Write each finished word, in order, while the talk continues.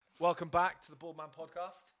Welcome back to the BoreMan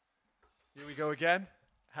podcast. Here we go again.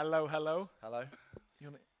 Hello. Hello. You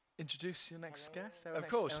want to introduce your next guest? Of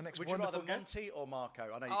course. Would you rather Monte or Marco?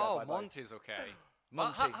 I know you go by Monte is okay.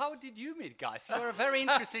 Monte. How did you meet, guys? You are very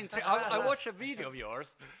interesting. I watched a video of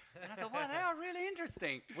yours, and I thought, wow, they are really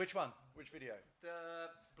interesting. Which one? Which video?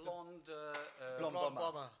 The blonde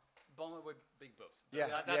bomber. Bomber with big boobs. Yeah,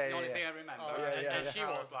 That's the only thing I remember. And she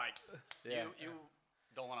was like, you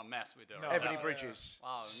don't want to mess with her. No. Ebony Bridges.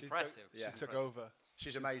 Wow, impressive. She took over.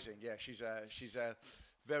 She's amazing. Yeah, she's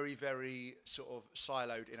very, very sort of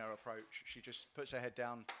siloed in her approach. She just puts her head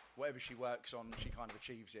down. Whatever she works on, she kind of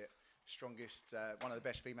achieves it. Strongest, one of the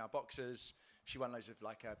best female boxers. She won loads of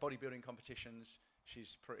bodybuilding competitions.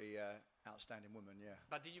 She's pretty outstanding woman, yeah.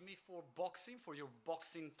 But did you meet for boxing, for your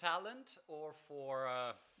boxing talent, or for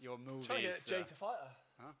your movies? Trying to get Jay to fight her.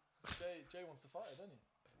 Huh? Jay wants to fight her, doesn't he?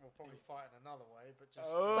 We'll probably fight in another way, but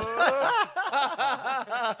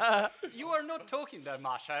just... You are not talking that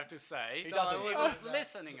much, I have to say. He doesn't. He was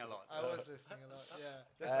listening a lot. I was listening a lot,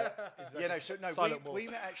 yeah. We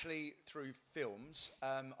met actually through films.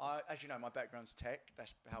 As you know, my background's tech.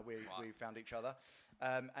 That's how we found each other.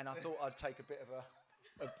 And I thought I'd take a bit of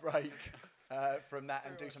a break from that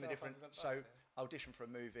and do something different. So I auditioned for a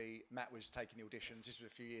movie. Matt was taking the auditions. This was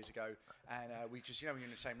a few years ago. And we just, when you're in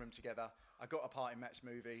the same room together, I got a part in Matt's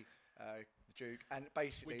movie, The Duke, and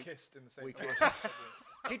basically... We kissed in the same room.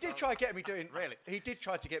 He did try to get me doing... Really? He did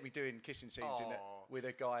try to get me doing kissing scenes with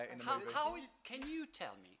a guy in the movie. Can you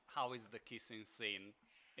tell me how is the kissing scene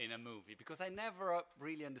in a movie? Because I never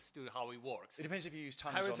really understood how it works. It depends if you use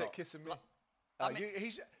tongues How or is not. it kissing me?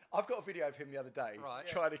 I've got a video of him the other day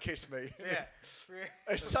trying to kiss me. Yeah.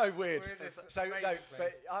 It's so weird.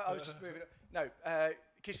 I was just moving.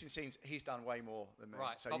 Kissing scenes, he's done way more than me.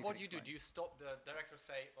 Right. So but what do you do? Do you stop the director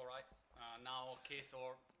say, all right, now kiss,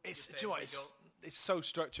 or... It's so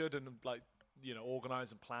structured and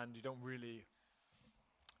organised and planned. You don't really,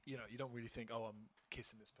 you don't really think, oh, I'm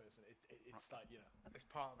kissing this person. It's like, It's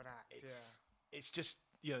part of an act, It's just,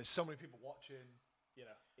 there's so many people watching.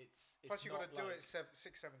 It's Plus you've got to do it 6-7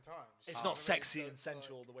 times. It's not sexy and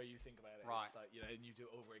sensual the way you think about it. Right. It's like, and you do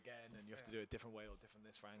it over again, and you have to do it a different way or different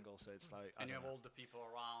this angle. So it's like, and you have all the people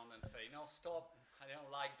around and say, no, stop. I don't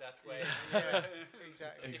like that way.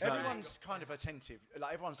 Exactly. Everyone's kind of attentive.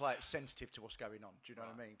 Like everyone's sensitive to what's going on. Do you know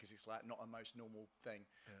what I mean? Because it's like not a most normal thing.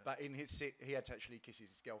 Yeah. But in he had to actually kiss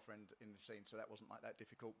his girlfriend in the scene, so that wasn't like that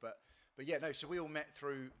difficult. But so we all met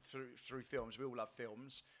through films. We all love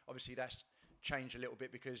films. Obviously, that's changed a little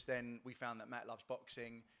bit because then we found that Matt loves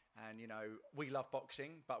boxing, and we love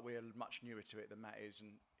boxing, but we're much newer to it than Matt is,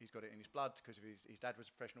 and he's got it in his blood because of his dad was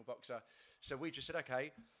a professional boxer. So we just said,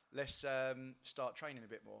 okay, let's start training a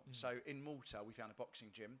bit more. So in Malta we found a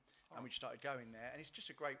boxing gym, and we just started going there, and it's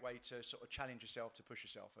just a great way to sort of challenge yourself, to push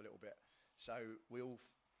yourself a little bit. So we all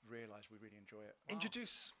realised we really enjoy it. Wow.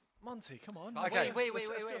 Introduce Monte, come on. Okay. Wait.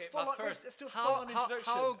 But first, how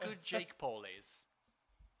good Jake Paul is.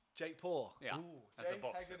 Jake Paul. Yeah, as a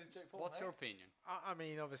boxer. How good is Jake Paul, What's your opinion? I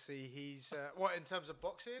mean, obviously, he's... what, in terms of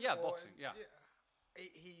boxing? Yeah, boxing, yeah.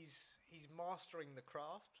 He's mastering the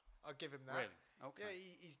craft. I'll give him that. Really? Okay. Yeah,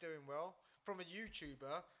 he's doing well. From a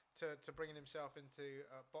YouTuber to bringing himself into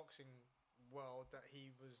a boxing world that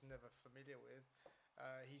he was never familiar with,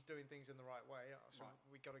 he's doing things in the right way. So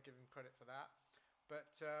we got to give him credit for that.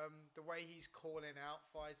 But the way he's calling out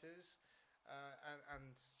fighters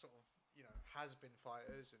and sort of, has been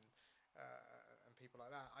fighters and people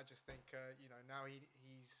like that. I just think now he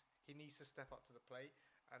needs to step up to the plate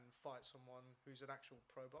and fight someone who's an actual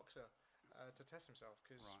pro boxer to test himself.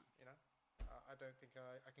 Because I don't think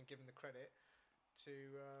I can give him the credit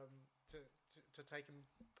to take him.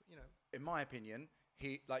 In my opinion,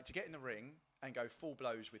 he to get in the ring and go full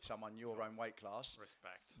blows with someone your own weight class.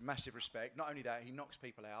 Respect. Massive respect. Not only that, he knocks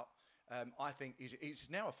people out. I think he's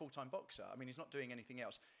now a full-time boxer. I mean, he's not doing anything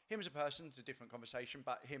else. Him as a person is a different conversation,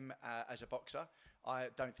 but him as a boxer, I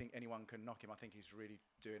don't think anyone can knock him. I think he's really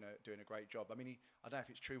doing a great job. I mean, I don't know if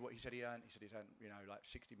it's true what he said he earned. He said he's earned, like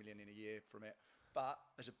 60 million in a year from it. But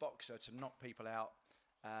as a boxer, to knock people out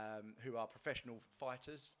who are professional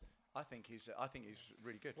fighters, I think he's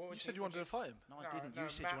really good. You said you wanted to fight him. No, I didn't. You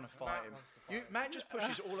said you want to fight him. Matt just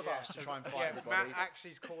pushes all of us to try and fight everybody. Matt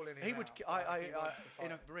actually is calling him. He would.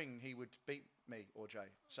 In a ring, he would beat me or Jay.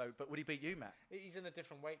 So, but would he beat you, Matt? He's in a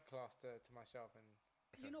different weight class to myself.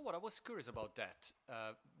 And you know what? I was curious about that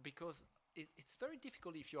because it's very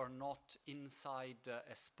difficult if you are not inside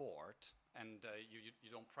a sport and you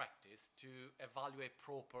don't practice to evaluate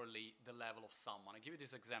properly the level of someone. I'll give you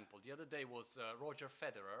this example. The other day was Roger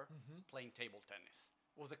Federer playing table tennis.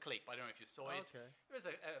 It was a clip. I don't know if you saw it. Okay. There was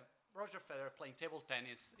a Roger Federer playing table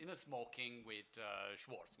tennis in a smoking with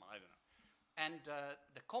Schwartzman, I don't know. And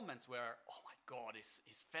the comments were, oh my God,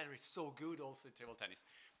 Federer is so good also at table tennis.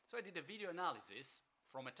 So I did a video analysis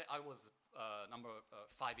from I was number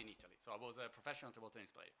 5 in Italy. So I was a professional table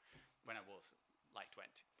tennis player when I was like 20.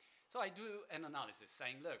 So I do an analysis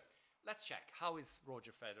saying, look, let's check, how is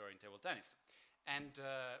Roger Federer in table tennis? And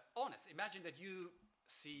honest, imagine that you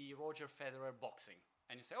see Roger Federer boxing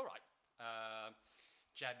and you say, all right,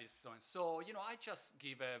 jab is so-and-so. I just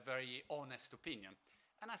give a very honest opinion.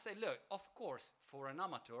 And I say, look, of course, for an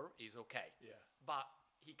amateur, he's okay. Yeah. But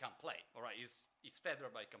he can play, all right? He's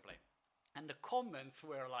Federer, but he can play. And the comments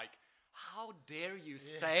were like, how dare you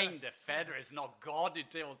saying that Federer is not God in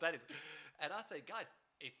table tennis? And I say, guys,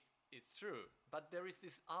 it's true. But there is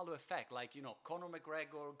this halo effect. Like, Conor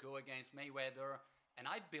McGregor go against Mayweather. And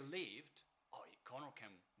I believed, Conor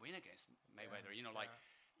can win against Mayweather.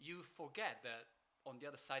 You forget that on the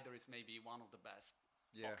other side, there is maybe one of the best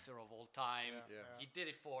boxer of all time. He did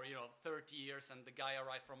it for 30 years, and the guy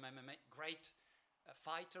arrived from MMA. Great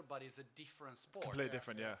fighter, but it's a different sport. Completely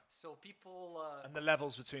different, yeah. So people and the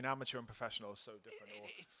levels between amateur and professional are so different.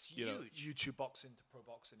 It's huge. YouTube boxing to pro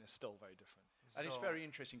boxing is still very different. And it's very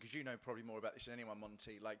interesting because you know probably more about this than anyone,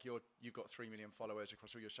 Monte. Like you've got 3 million followers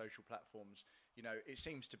across all your social platforms. It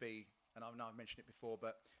seems to be, and I know I've mentioned it before,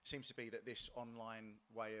 but it seems to be that this online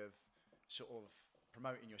way of sort of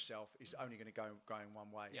promoting yourself is only going to go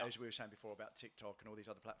one way. Yeah. As we were saying before about TikTok and all these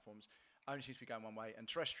other platforms, only seems to be going one way. And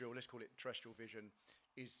terrestrial, let's call it terrestrial vision,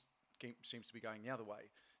 seems to be going the other way.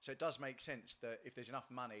 So it does make sense that if there's enough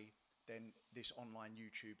money, then this online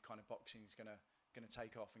YouTube kind of boxing is going to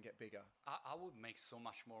take off and get bigger. I would make so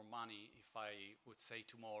much more money if I would say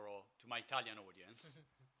tomorrow to my Italian audience,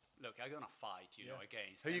 look, I'm going to fight,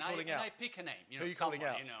 against. Who are you calling out? And I pick a name, Who are you calling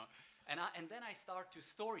out? And then I start to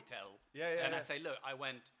storytell. I say, look, I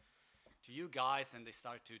went to you guys and they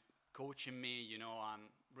start to coaching me, I'm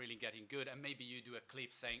really getting good. And maybe you do a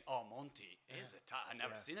clip saying, oh, Monte is I've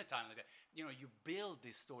never seen a time like that. You build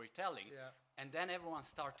this storytelling and then everyone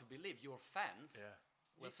start to believe, your fans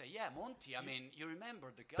will say, Monte, I mean, you remember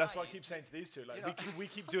the guy. That's what I keep saying to these two. Like, we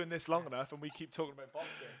keep doing this long enough and we keep talking about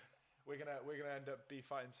boxing. We're gonna end up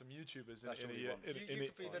fighting some YouTubers in a year. You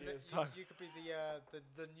could be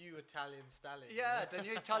the new Italian stallion. Yeah, the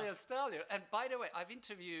new Italian stallion. And by the way, I've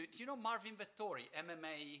interviewed. Do you know Marvin Vettori,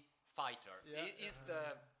 MMA fighter? He is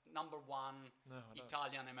the number 1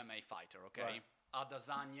 Italian MMA fighter. Okay, right.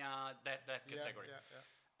 Adesanya, that category.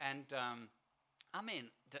 And I mean,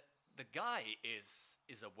 the guy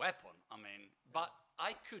is a weapon. I mean, but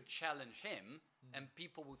I could challenge him, and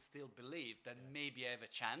people would still believe that maybe I have a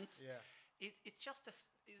chance. Yeah. It's just a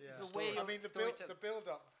way of the build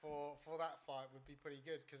up for that fight would be pretty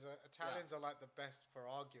good because Italians are like the best for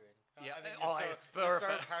arguing. It's perfect. You're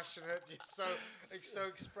so passionate. You're so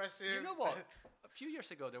expressive. You know what? A few years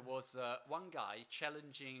ago, there was one guy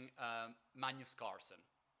challenging Magnus Carlsen,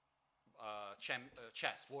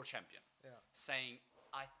 chess world champion, saying,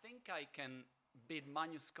 I think I can beat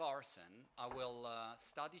Magnus Carlsen. I will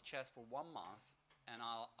study chess for 1 month, and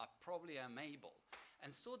I probably am able.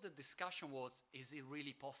 And so the discussion was, is it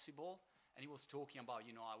really possible? And he was talking about,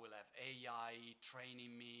 I will have AI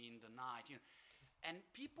training me in the night, And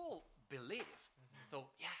people believe. So,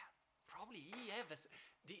 probably he has.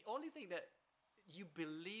 The only thing that you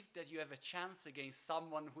believe that you have a chance against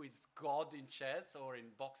someone who is God in chess or in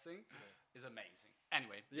boxing is amazing.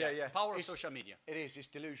 Anyway, power of social media. It is. It's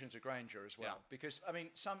delusions of grandeur as well. Because, I mean,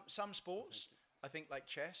 some sports, I think like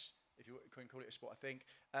chess, if you can call it a sport, I think,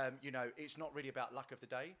 it's not really about luck of the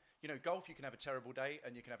day. Golf, you can have a terrible day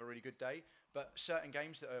and you can have a really good day. But certain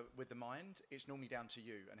games that are with the mind, it's normally down to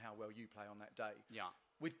you and how well you play on that day. Yeah.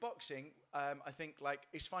 With boxing, I think,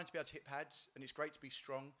 it's fine to be able to hit pads and it's great to be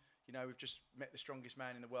strong. We've just met the strongest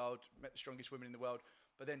man in the world, met the strongest women in the world.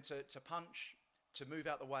 But then to punch, to move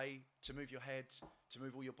out the way, to move your head, to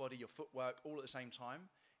move all your body, your footwork, all at the same time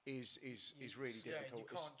is really difficult.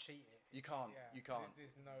 You can't cheat it. You can't. You can't.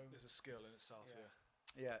 There's a skill in itself.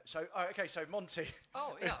 Yeah. So so Monte.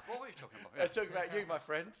 Oh yeah. What were you talking about? Talking about you, my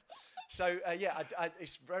friend. So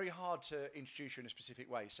it's very hard to introduce you in a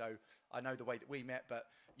specific way. So I know the way that we met, but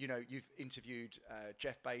you've interviewed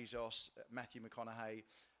Jeff Bezos, Matthew McConaughey.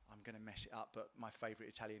 I'm going to mess it up, but my favourite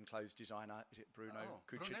Italian clothes designer, is it Bruno?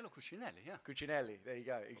 Brunello Cucinelli, yeah. Cucinelli, there you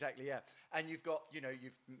go, exactly, yeah. And you've got,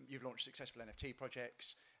 you've launched successful NFT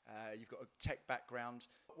projects. You've got a tech background.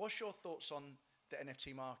 What's your thoughts on the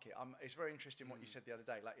NFT market? It's very interesting what you said the other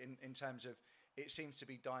day, like in terms of it seems to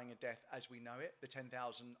be dying a death as we know it, the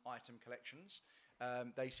 10,000 item collections.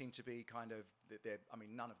 They seem to be kind of, I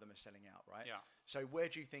mean, none of them are selling out, right? Yeah. So where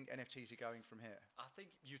do you think NFTs are going from here? I think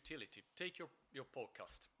utility. Take your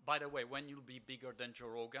podcast. By the way, when you'll be bigger than Joe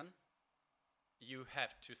Rogan, you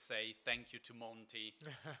have to say thank you to Monte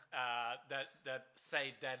that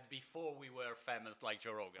say that before we were famous like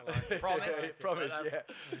Joe Rogan. Promise? Promise, yeah.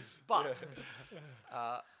 But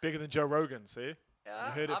Bigger than Joe Rogan, see? yeah,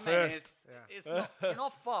 You heard it I mean, first. it's not, you're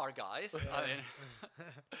not far, guys. I mean,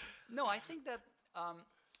 no, I think that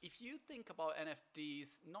if you think about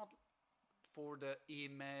NFTs not for the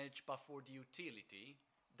image but for the utility,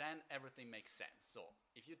 then everything makes sense. So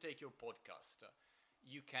if you take your podcast,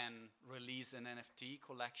 you can release an NFT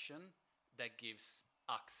collection that gives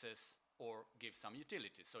access or gives some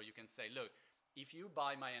utility. So you can say, look, if you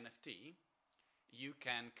buy my NFT, you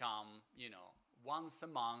can come, once a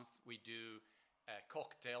month we do a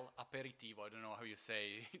cocktail aperitivo. I don't know how you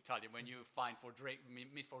say Italian when you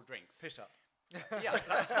meet for drinks. Piss up. Yeah.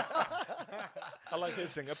 I like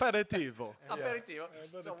his thing. Aperitivo. Aperitivo.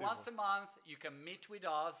 Aperitivo. So once a month you can meet with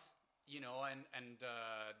us, and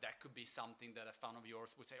that could be something that a fan of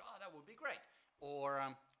yours would say, oh, that would be great. Or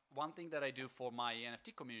one thing that I do for my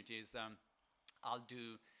NFT community is I'll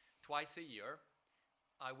do twice a year.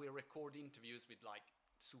 I will record interviews with like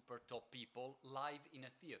super top people live in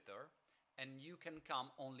a theater, and you can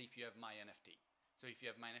come only if you have my NFT. So if you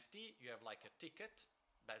have my NFT, you have like a ticket,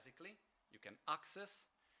 basically. You can access,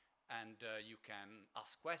 and you can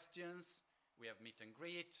ask questions. We have meet and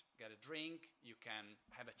greet, get a drink. You can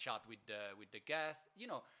have a chat with the guest.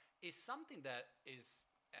 It's something that is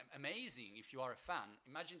amazing if you are a fan.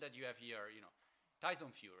 Imagine that you have here,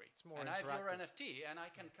 Tyson Fury, It's more and I have your interactive. NFT, and I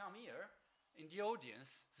can come here in the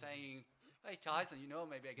audience saying, hey Tyson,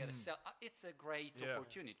 maybe I get a sell. It's a great Yeah.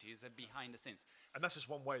 opportunity. It's a behind the scenes. And that's just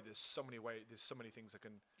one way. There's so many things that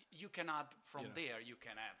can. You can add from there. You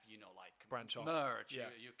can have like Branch off. merch.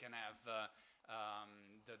 Yeah. You can have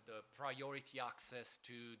the priority access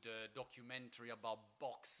to the documentary about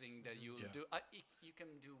boxing that you do. You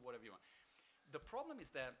can do whatever you want. The problem is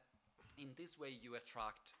that in this way you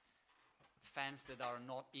attract fans that are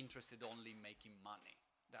not interested only in making money.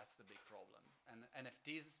 That's the big problem. And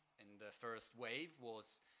NFTs in the first wave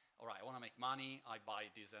was, all right, I want to make money. I buy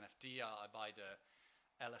this NFT. I buy the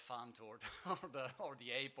elephant or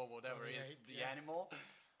the ape or whatever is the animal,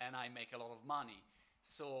 and I make a lot of money.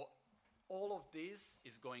 So all of this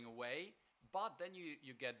is going away, but then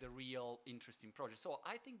you get the real interesting project. So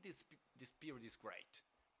I think this period is great.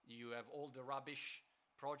 You have all the rubbish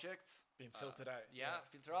projects Being filtered out.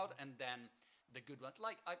 filter out, and then the good ones.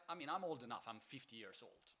 Like I mean, I'm old enough. I'm 50 years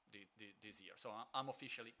old this year, so I'm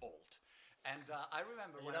officially old. And I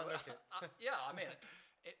remember You when don't look it. I mean,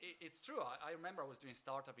 it's true. I remember I was doing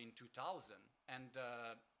startup in 2000, and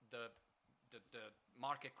the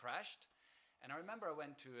market crashed. And I remember I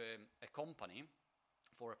went to a company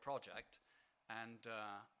for a project, and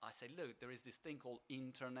I said, look, there is this thing called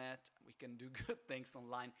internet. We can do good things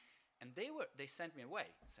online. And they sent me away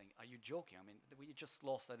saying, are you joking? I mean, we just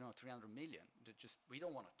lost, 300 million. We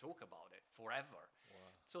don't want to talk about it forever. Wow.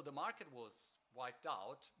 So the market was wiped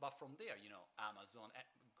out. But from there, Amazon,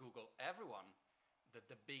 Google, everyone,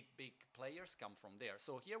 the big players come from there.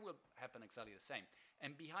 So here will happen exactly the same.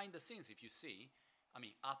 And behind the scenes, if you see, I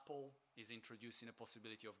mean, Apple is introducing a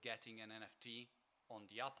possibility of getting an NFT on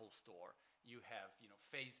the Apple Store. You have,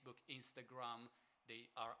 Facebook, Instagram, they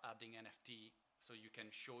are adding NFT, so you can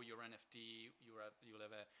show your NFT. You'll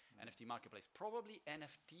have a NFT marketplace. Probably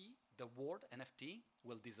NFT, the word NFT,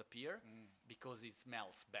 will disappear because it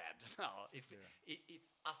smells bad now.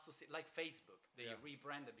 It's associated, like Facebook. They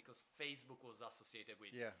rebranded because Facebook was associated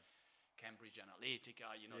with Cambridge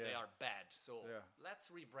Analytica. They are bad. So let's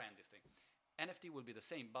rebrand this thing. NFT will be the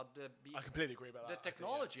same, but I completely agree about the that.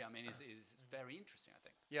 technology, is very interesting, I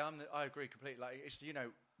think. Yeah, I agree completely. Like it's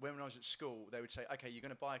when I was at school, they would say, okay, you're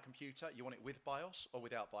going to buy a computer. You want it with BIOS or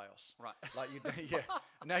without BIOS? Right. Like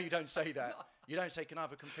Now you don't say that. You don't say, can I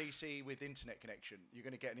have a PC with internet connection? You're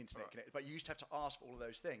going to get an internet connection. But you used to have to ask for all of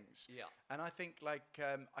those things. Yeah. And I think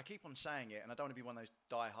I keep on saying it, and I don't want to be one of those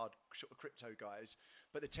die-hard sort of crypto guys,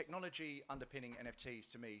 but the technology underpinning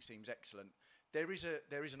NFTs to me seems excellent. There is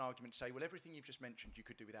an argument to say, well, everything you've just mentioned you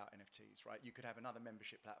could do without NFTs, right? You could have another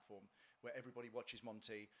membership platform where everybody watches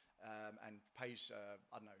Monte and pays,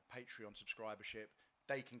 Patreon subscribership.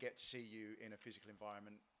 They can get to see you in a physical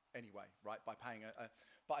environment anyway, right? By paying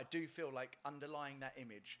but I do feel like underlying that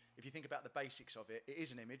image, if you think about the basics of it, it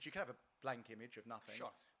is an image. You can have a blank image of nothing,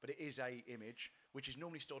 but it is a image which is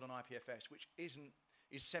normally stored on IPFS, which is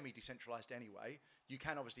semi-decentralized anyway. You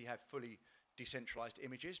can obviously have fully decentralized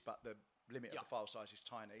images, but the limit of the file size is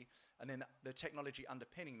tiny. And then the technology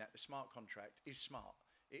underpinning that, the smart contract, is smart.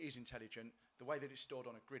 It is intelligent. The way that it's stored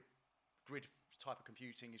on a grid type of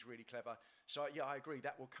computing is really clever. So yeah, I agree,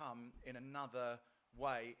 that will come in another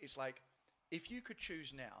way. It's like, if you could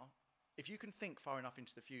choose now, if you can think far enough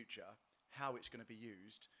into the future how it's going to be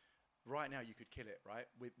used, right now you could kill it, right,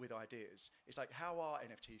 with ideas. It's like, how are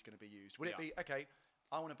NFTs going to be used? Will it be, okay,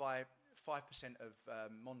 I want to buy 5% of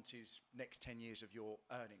Monte's next 10 years of your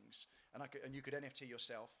earnings, and you could NFT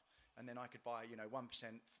yourself, and then I could buy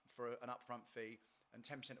 1% for an upfront fee, and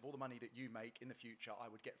 10% of all the money that you make in the future I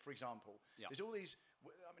would get, for example. There's all these,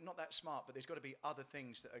 I mean, not that smart, but there's got to be other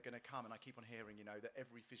things that are going to come, and I keep on hearing, that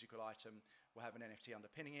every physical item will have an NFT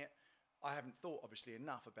underpinning it. I haven't thought, obviously,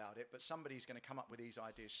 enough about it, but somebody's going to come up with these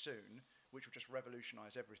ideas soon, which will just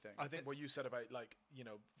revolutionise everything. I think what you said about,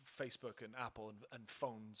 Facebook and Apple and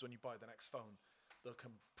phones, when you buy the next phone, they'll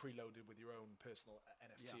come preloaded with your own personal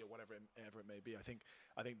NFT or whatever it may be. I think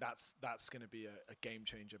that's going to be a game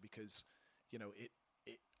changer, because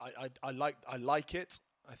I like it.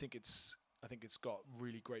 I think it's got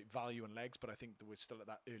really great value and legs, but I think that we're still at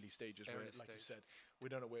that early stages where, like you said, we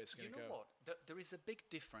don't know where it's going to go. You know what? There is a big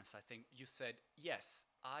difference, I think. You said, yes,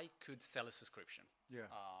 I could sell a subscription. Yeah.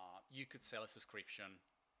 You could sell a subscription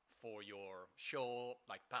for your show,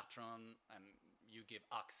 like Patreon, and you give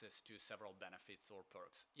access to several benefits or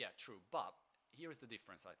perks. Yeah, true. But here's the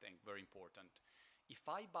difference, I think, very important. If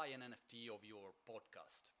I buy an NFT of your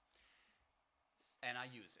podcast and I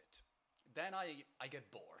use it, then I get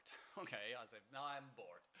bored. Okay, I say, no, I'm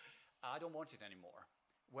bored. I don't want it anymore.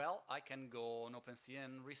 Well, I can go on OpenSea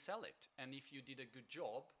and resell it. And if you did a good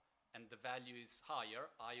job and the value is higher,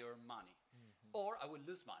 I earn money. Mm-hmm. Or I will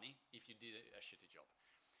lose money if you did a shitty job.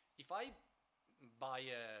 If I buy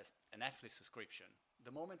a Netflix subscription,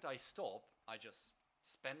 the moment I stop, I just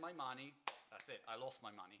spend my money. That's it. I lost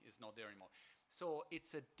my money. It's not there anymore. So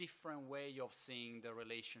it's a different way of seeing the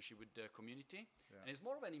relationship with the community. Yeah. And it's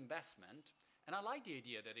more of an investment. And I like the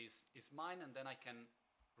idea that it's mine, and then I can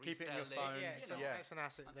keep it in your phone. Yeah, it's an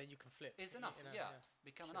asset that you can flip. It's an asset,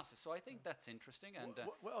 become an asset. So I think that's interesting. And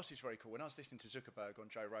what else is very cool? When I was listening to Zuckerberg on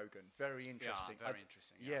Joe Rogan, very interesting. Yeah, very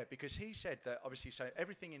interesting. Yeah, because he said that, obviously, so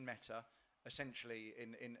everything in Meta, essentially,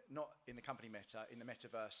 not in the company Meta, in the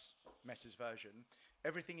Meta's version,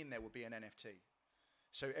 everything in there will be an NFT.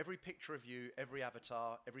 So every picture of you, every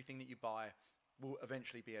avatar, everything that you buy will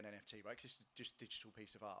eventually be an NFT, right? Because it's just a digital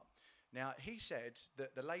piece of art. Now, he said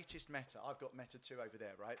that the latest Meta, I've got Meta 2 over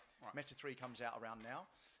there, right? Meta 3 comes out around now.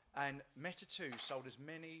 And Meta 2 sold as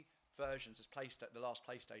many versions as the last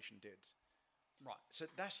PlayStation did. Right. So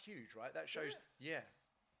that's huge, right? That shows,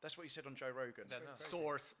 that's what he said on Joe Rogan. That's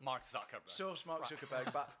source Mark Zuckerberg. Source Mark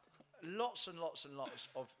Zuckerberg, but lots and lots and lots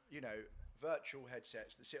of, virtual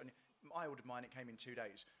headsets that sit on. I ordered mine, it came in 2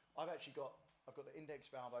 days. I've got the index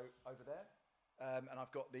valve over there. And I've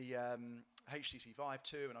got the HTC Vive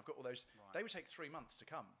 2, and I've got all those. Right. They would take 3 months to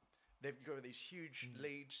come. They've got these huge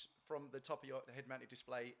leads from the top of your head-mounted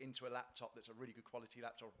display into a laptop that's a really good quality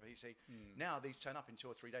laptop or PC. Now these turn up in 2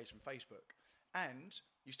 or 3 days from Facebook. And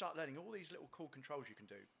you start learning all these little cool controls you can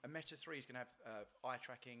do. And Meta 3 is going to have eye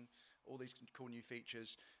tracking, all these cool new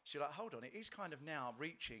features. So you're like, hold on, it is kind of now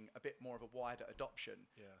reaching a bit more of a wider adoption.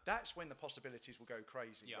 Yeah. That's when the possibilities will go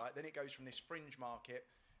crazy, right? Then it goes from this fringe market.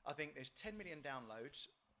 I think there's 10 million downloads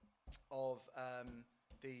of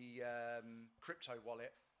the crypto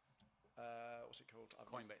wallet. What's it called?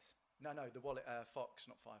 Coinbase. No, the wallet, Fox,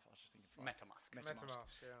 not Five. I was just thinking Five. MetaMask.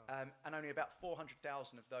 Yeah. And only about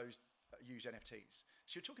 400,000 of those use NFTs.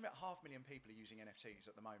 So you're talking about 500,000 people are using NFTs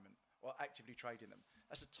at the moment, or actively trading them.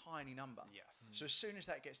 That's a tiny number. Yes. So as soon as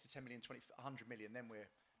that gets to 10 million, 100 million, then we're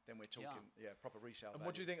talking proper resale. And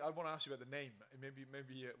what do you think? I want to ask you about the name. Maybe.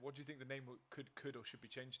 What do you think the name could or should be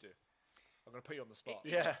changed to? I'm going to put you on the spot.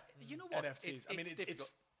 You know what? NFTs.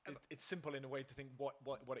 It's simple in a way to think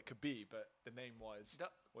what it could be, but the name wise,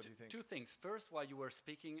 what do you think? Two things. First, while you were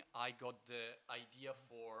speaking, I got the idea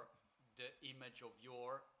for the image of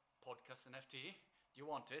your podcast NFT. Do you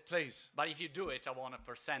want it? Please. But if you do it, I want a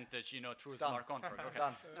percentage, through smart contract. Okay.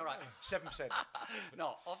 Done. All right. 7%.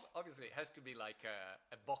 No, obviously it has to be like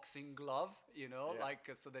a boxing glove,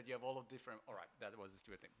 so that you have all of different. All right, that was a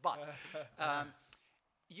stupid thing. But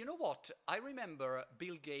you know what? I remember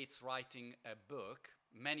Bill Gates writing a book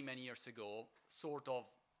many, many years ago, sort of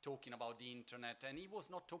talking about the internet, and he was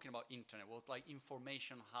not talking about internet. It was like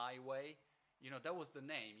information highway. That was the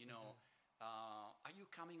name. Are you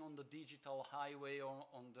coming on the digital highway or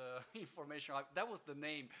on the information highway? That was the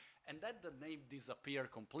name. And then the name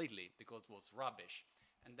disappeared completely because it was rubbish.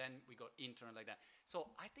 And then we got internet like that. So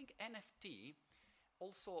I think NFT,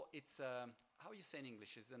 also it's, how you say in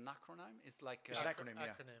English? Is an acronym? It's like It's an acronym,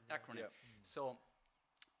 yeah. acronym. Yeah. So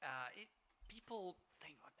people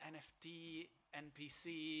think NFT,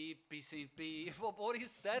 NPC, PCP. What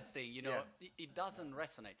is that thing? You know, it doesn't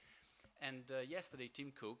resonate. And yesterday,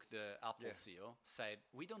 Tim Cook, the Apple CEO, said,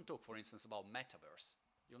 we don't talk, for instance, about metaverse.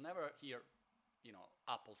 You'll never hear,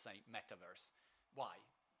 Apple saying metaverse. Why?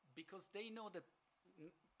 Because they know that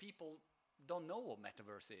people don't know what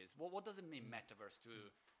metaverse is. What does it mean, metaverse, to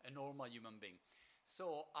a normal human being?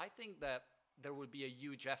 So I think that there will be a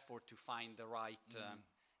huge effort to find the right,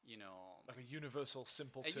 like a universal,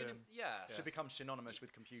 simple term. Yes. To become synonymous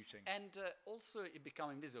with computing. And also it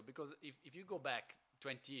become invisible, because if you go back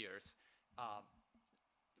 20 years,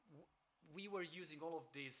 we were using all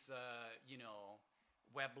of these,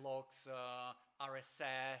 weblogs,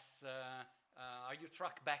 RSS, are you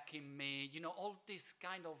track backing me? All these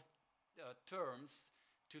kind of terms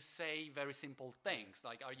to say very simple things,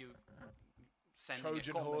 like are you sending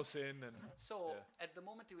Trojan a comment? horse in. And So at the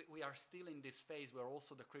moment we are still in this phase where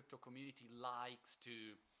also the crypto community likes to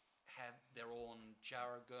have their own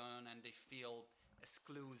jargon and they feel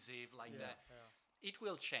exclusive like that. It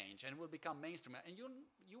will change and will become mainstream, and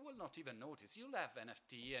you will not even notice. You'll have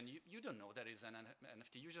NFT and you don't know that is an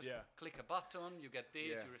NFT. You just click a button, you get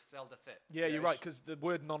this, you resell, that's it. Yeah, you're right, because the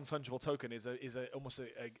word non-fungible token is almost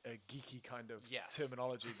a geeky kind of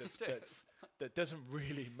terminology that doesn't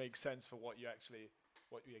really make sense for what you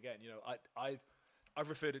again. I've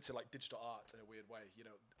referred it to like digital art in a weird way.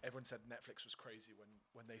 Everyone said Netflix was crazy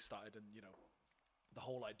when they started, and the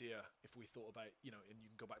whole idea, if we thought about, and you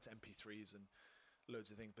can go back to MP3s and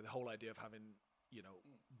loads of things, but the whole idea of having,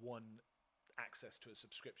 one access to a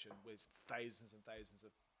subscription with thousands and thousands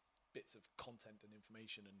of bits of content and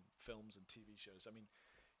information and films and TV shows. I mean,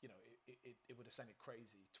 it would have sounded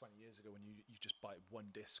crazy 20 years ago when you just buy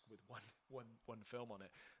one disc with one film on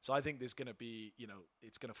it. So I think there's going to be,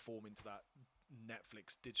 it's going to form into that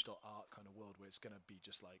Netflix digital art kind of world where it's going to be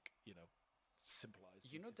just like, simplified.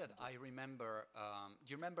 That I remember. Do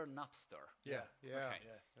you remember Napster? Yeah.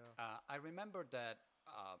 I remember that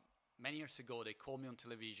many years ago they called me on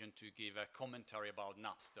television to give a commentary about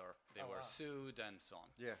Napster. They were sued and so on.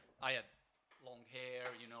 Yeah. I had long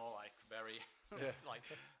hair, like very like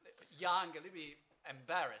young, a little bit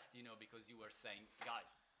embarrassed, because you were saying, guys,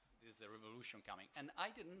 there's a revolution coming, and I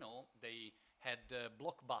didn't know they had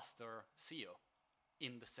Blockbuster CEO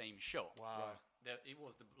in the same show. Wow. It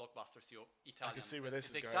was the Blockbuster CEO, Italian. I can see where this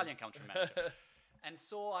is the going. Italian country manager. And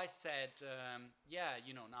so I said,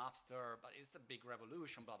 Napster, but it's a big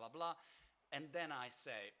revolution, blah, blah, blah. And then I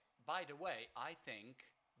say, by the way, I think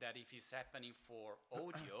that if it's happening for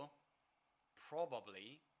audio,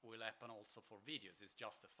 probably will happen also for videos. It's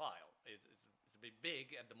just a file. It's a bit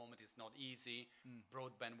big. At the moment, it's not easy.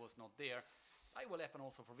 Broadband was not there. It will happen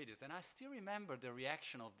also for videos. And I still remember the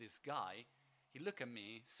reaction of this guy. He looked at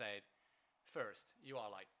me, said, first, you are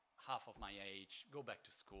like half of my age. Go back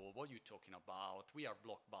to school. What are you talking about? We are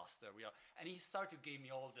Blockbuster. And he started to give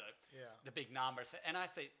me all the big numbers. And I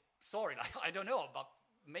say, sorry, I don't know, but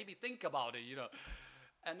maybe think about it,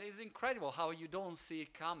 And it's incredible how you don't see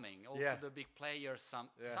it coming. Also, the big players,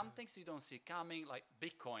 some things you don't see coming, like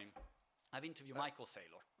Bitcoin. I've interviewed Michael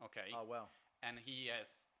Saylor, okay? Oh, wow. And he has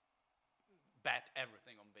bet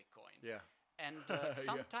everything on Bitcoin. Yeah. And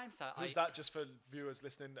sometimes Who's that, just for viewers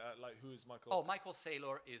listening? Who is Michael? Oh, Michael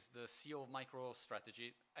Saylor is the CEO of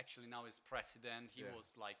MicroStrategy. Actually, now he's president. He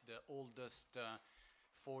was like the oldest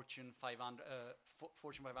Fortune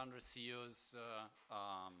 500 CEOs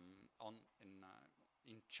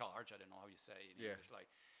in charge. I don't know how you say it in English. Like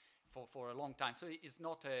for a long time. So he's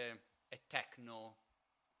not a techno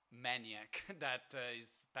maniac that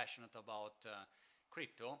is passionate about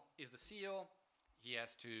crypto. He's the CEO. He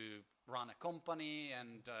has to run a company,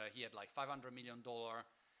 and he had like $500 million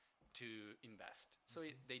to invest. So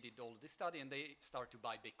they did all this study, and they start to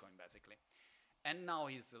buy Bitcoin, basically. And now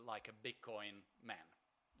he's like a Bitcoin man.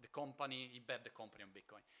 He bet the company on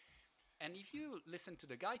Bitcoin. And if you listen to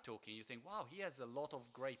the guy talking, you think, wow, he has a lot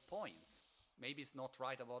of great points. Maybe it's not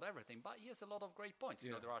right about everything, but he has a lot of great points.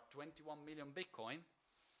 There are 21 million Bitcoin.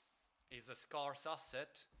 It's a scarce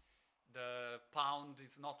asset. The pound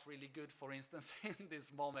is not really good, for instance, in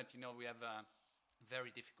this moment. We have a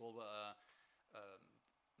very difficult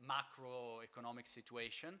macroeconomic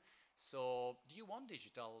situation. So do you want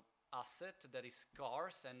digital asset that is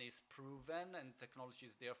scarce and is proven and technology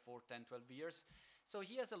is there for 10, 12 years? So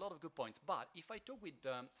he has a lot of good points. But if I talk with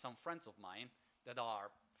some friends of mine that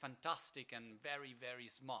are fantastic and very, very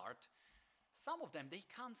smart, some of them, they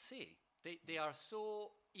can't see. They are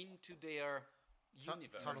so into their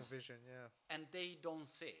universe. Tunnel vision, and they don't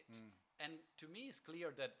see it. And to me, it's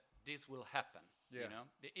clear that this will happen. Yeah. You know,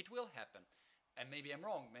 it will happen. And maybe I'm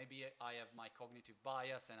wrong. Maybe I have my cognitive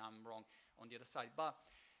bias and I'm wrong on the other side. But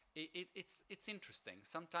it's interesting.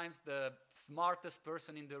 Sometimes the smartest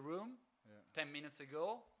person in the room 10 minutes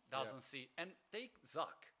ago doesn't see. And take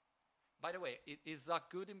Zach. By the way, is Zach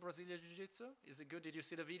good in Brazilian Jiu-Jitsu? Is it good? Did you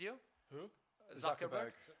see the video? Who?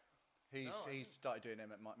 Zuckerberg. He's started doing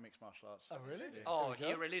them at mixed martial arts. Oh, really? Yeah. Oh,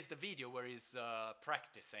 he released a video where he's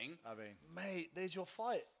practicing. I mean, Mate, there's your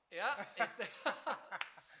fight. Yeah, it's the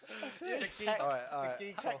That's it. all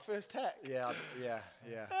right. Tech versus tech. Yeah.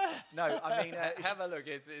 No, I mean, have a look.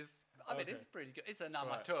 It's I mean, it's pretty good. It's an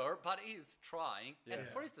amateur, but he's trying. Yeah. And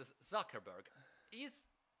for instance, Zuckerberg is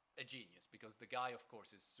a genius because the guy, of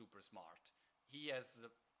course, is super smart. He has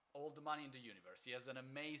all the money in the universe. He has an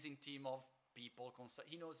amazing team of people.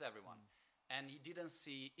 He knows everyone. And he didn't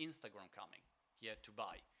see Instagram coming. He had to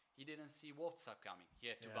buy. He didn't see WhatsApp coming. He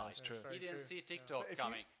had to buy. That's true. He didn't see TikTok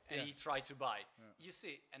coming, and he tried to buy. You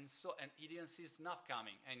see, and he didn't see Snap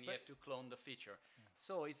coming, and he had to clone the feature.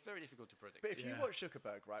 So it's very difficult to predict. But if you watch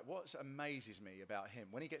Zuckerberg, right, what amazes me about him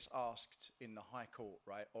when he gets asked in the High Court,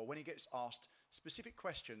 right, or when he gets asked specific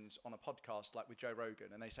questions on a podcast like with Joe Rogan,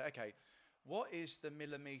 and they say, okay, what is the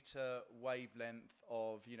millimeter wavelength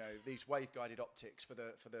of these wave-guided optics for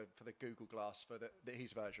the Google Glass for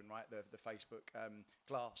his version, right? The Facebook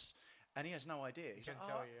Glass, and he has no idea. He's like,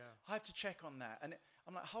 I have to check on that, and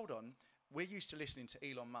I'm like, hold on. We're used to listening to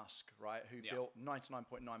Elon Musk, right? Who built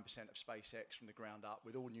 99.9% of SpaceX from the ground up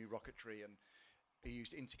with all new rocketry, and he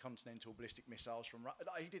used intercontinental ballistic missiles from.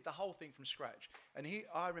 He did the whole thing from scratch, and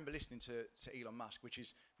I remember listening to Elon Musk, which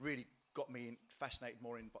is really got me fascinated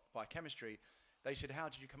more in biochemistry. They said, how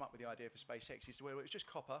did you come up with the idea for SpaceX? He said, well, it was just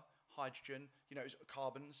copper, hydrogen, it was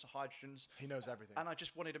carbons, hydrogens. He knows everything. And I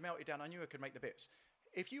just wanted to melt it down. I knew I could make the bits.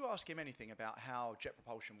 If you ask him anything about how jet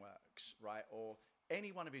propulsion works, right, or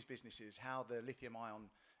any one of his businesses, how the lithium ion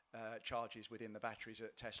charges within the batteries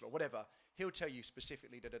at Tesla or whatever, he'll tell you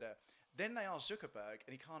specifically da-da-da. Then they ask Zuckerberg,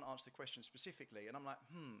 and he can't answer the question specifically. And I'm like,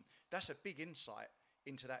 that's a big insight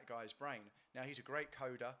into that guy's brain. Now, he's a great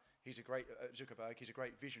coder. He's a great Zuckerberg. He's a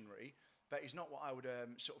great visionary, but he's not what I would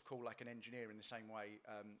sort of call like an engineer in the same way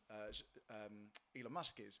Elon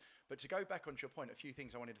Musk is. But to go back onto your point, a few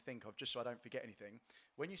things I wanted to think of, just so I don't forget anything.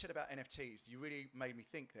 When you said about NFTs, you really made me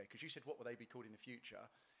think there, because you said, what will they be called in the future?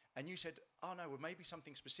 And you said, oh no, well maybe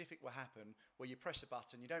something specific will happen where you press a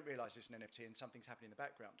button, you don't realise it's an NFT and something's happening in the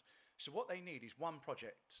background. So what they need is one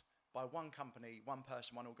project by one company, one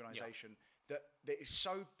person, one organisation that is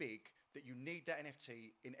so big that you need that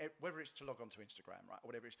NFT whether it's to log on to Instagram, right, or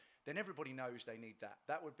whatever it is, then everybody knows they need that.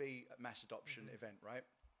 That would be a mass adoption event, right?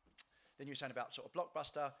 Then you're saying about sort of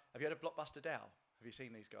Blockbuster. Have you heard of Blockbuster DAO? Have you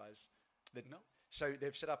seen these guys? No. So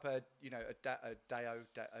they've set up a DAO,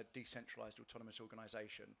 a decentralized autonomous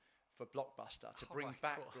organisation for Blockbuster to bring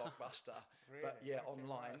back Blockbuster, but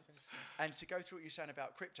online. And to go through what you're saying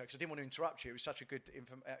about crypto, because I didn't want to interrupt you, it was such a good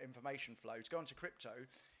information flow. To go on to crypto,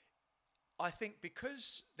 I think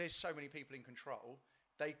because there's so many people in control,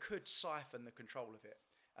 they could siphon the control of it.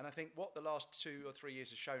 And I think what the last 2 or 3 years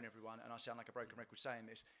has shown everyone, and I sound like a broken record saying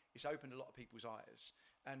this, it's opened a lot of people's eyes.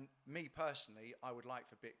 And me personally, I would like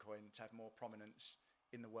for Bitcoin to have more prominence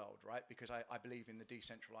in the world, right? Because I believe in the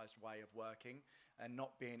decentralized way of working and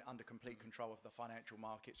not being under complete control of the financial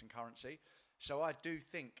markets and currency. So I do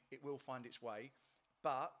think it will find its way,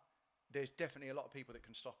 but there's definitely a lot of people that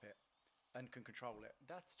can stop it and can control it.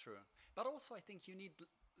 That's true. But also I think you need,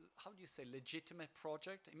 how do you say, legitimate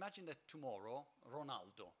project. Imagine that tomorrow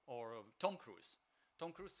Ronaldo or Tom Cruise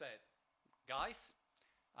said, guys,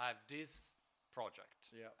 I have this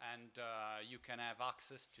project and you can have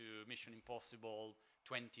access to Mission Impossible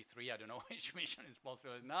 23. I don't know which Mission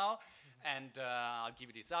Impossible is now. And I'll give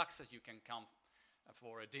you this access. You can come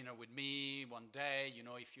for a dinner with me one day,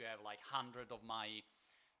 if you have like 100 of my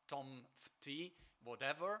Tom tea,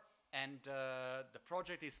 whatever. And the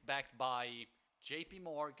project is backed by JP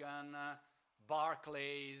Morgan,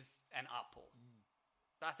 Barclays, and Apple.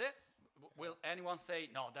 That's it. Will anyone say,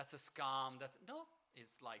 no, that's a scam? No,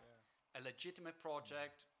 it's like a legitimate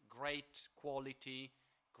project, great quality,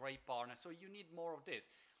 great partner. So you need more of this.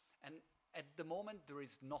 And at the moment, there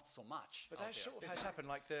is not so much. But that sort of has happened.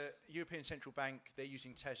 Like the European Central Bank, they're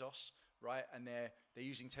using Tezos, right? And they're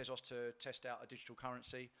using Tezos to test out a digital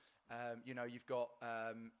currency. You've got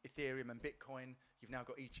Ethereum and Bitcoin. You've now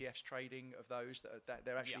got ETFs trading of those that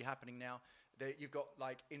they're actually happening now. You've got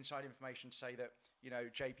like inside information to say that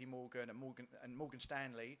JP Morgan and Morgan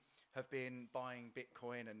Stanley have been buying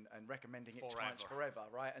Bitcoin and recommending it to clients forever,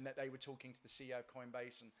 right? And that they were talking to the CEO of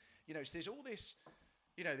Coinbase, and so there's all this,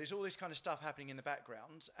 there's all this kind of stuff happening in the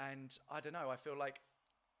background. And I don't know. I feel like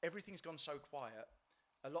everything's gone so quiet.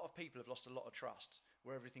 A lot of people have lost a lot of trust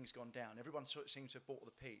where everything's gone down. Everyone sort of seems to have bought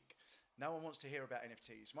the peak. No one wants to hear about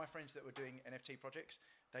NFTs. My friends that were doing NFT projects,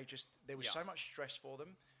 there was so much stress for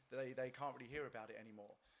them that they can't really hear about it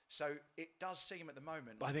anymore. So it does seem at the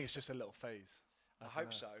moment. But I think it's just a little phase. I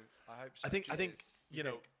hope so. I think you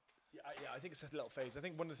know. I think it's a little phase. I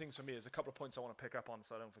think one of the things for me is a couple of points I want to pick up on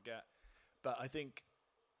so I don't forget. But I think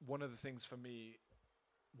one of the things for me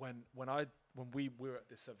when we were at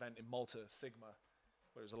this event in Malta, Sigma,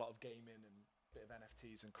 where there was a lot of gaming and a bit of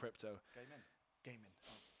NFTs and crypto. Gaming.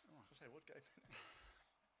 Oh, I was say what gaming?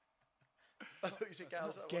 I thought you said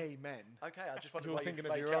gay men. Okay, I just wanted you were thinking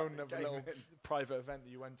of your own little private event that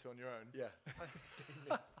you went to on your own. Yeah.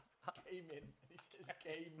 Gay men. He says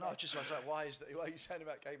gay men. No, I just was like, why are you saying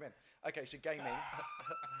about gay men? Okay, so gay men.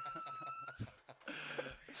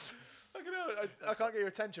 I can't get your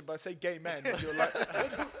attention, but I say gay men. And you're like,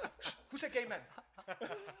 who said gay men?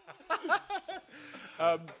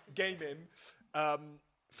 Gaming.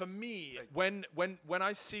 For me, when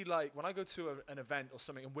I see when I go to an event or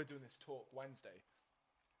something, and we're doing this talk Wednesday,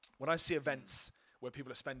 when I see events where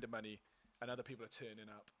people are spending money and other people are turning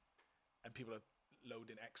up, and people are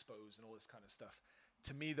loading expos and all this kind of stuff,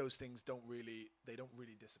 to me those things don't really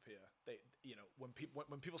disappear.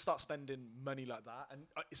 When people start spending money like that, and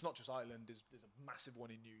it's not just Ireland. There's a massive one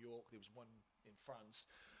in New York. There was one in France.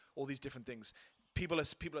 All these different things. People are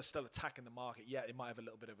still attacking the market. Yeah, it might have a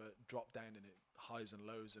little bit of a drop down in it, highs and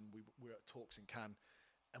lows. And we were at talks in Cannes,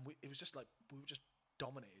 and it was just like we were just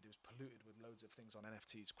dominated. It was polluted with loads of things on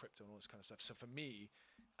NFTs, crypto, and all this kind of stuff. So for me,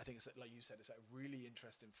 I think it's like you said, it's a really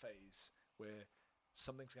interesting phase where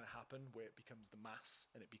something's going to happen where it becomes the mass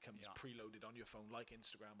and it becomes preloaded on your phone, like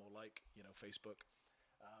Instagram or like Facebook,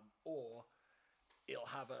 or it'll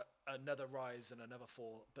have another rise and another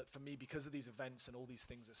fall. But for me, because of these events and all these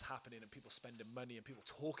things that's happening and people spending money and people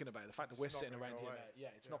talking about it, the fact that we're sitting around here,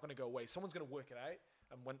 it's not going to go away. Someone's going to work it out,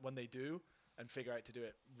 and when they do and figure out to do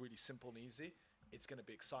it really simple and easy, it's going to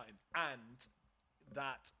be exciting. And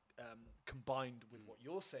that combined with what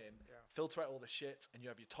you're saying, filter out all the shit, and you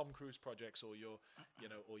have your Tom Cruise projects or your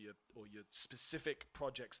specific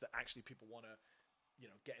projects that actually people want to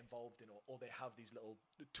get involved in, or they have these little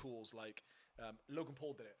tools like Logan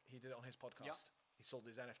Paul did it. He did it on his podcast. He sold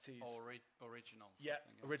his NFTs. Originals. Yeah,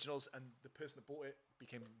 originals, and the person that bought it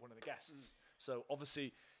became one of the guests. So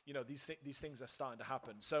obviously, these things are starting to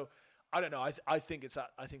happen. So I don't know. I think it's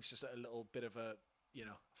just a little bit of a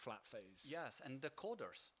flat phase. Yes, and the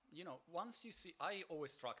coders. Once you see, I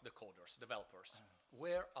always track the coders, developers.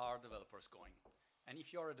 Where are developers going? And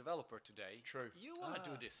if you're a developer today, you want to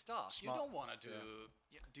do this stuff. Smart. You don't want to do.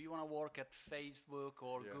 Do you want to work at Facebook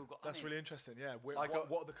or Google? That's really interesting. Yeah, what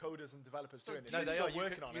are the coders and developers doing? No, they are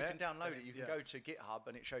working on it. You can download it. You can go to GitHub,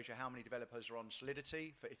 and it shows you how many developers are on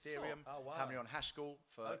Solidity for Ethereum, how many on Haskell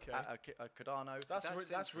for Cardano.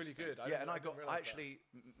 That's really good. And I actually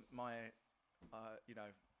my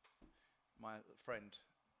my friend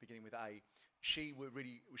beginning with A. She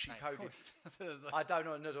coded. I don't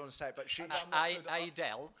want to say it, but she.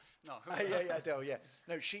 Adele. No. Adele. Yeah.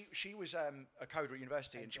 No, she was a coder at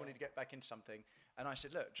university, and she wanted to get back into something. And I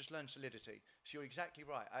said, look, just learn Solidity. So you're exactly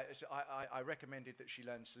right. I recommended that she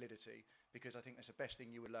learn Solidity because I think that's the best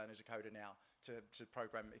thing you would learn as a coder now to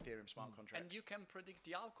program Ethereum smart contracts. And you can predict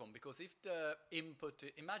the outcome because if the input,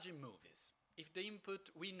 imagine movies. If the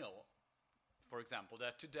input, we know, for example,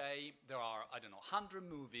 that today there are 100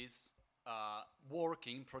 movies.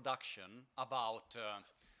 Working production about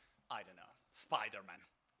Spider-Man.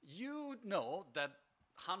 You know that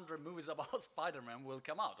 100 movies about Spider-Man will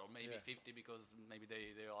come out, or maybe 50 because maybe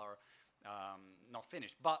they are not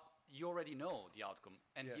finished. But you already know the outcome,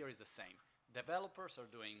 and here is the same. Developers are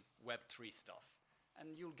doing Web3 stuff,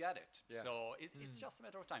 and you'll get it. Yeah. So it's just a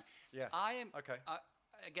matter of time. Yeah.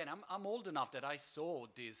 I'm old enough that I saw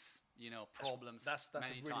these problems. That's many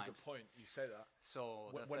a really times. good point. You say that.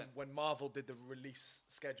 So when Marvel did the release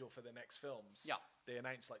schedule for the next films, they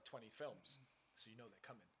announced like 20 films, so you know they're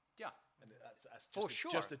coming. Yeah, and that's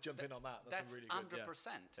just to jump in on that. That's really good. 100%.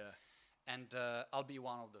 Yeah. And I'll be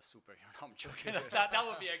one of the superheroes. I'm joking. that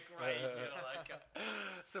would be a great,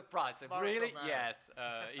 surprise. Really? Man. Yes,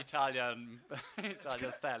 Italian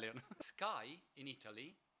stallion. Sky in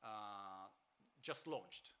Italy just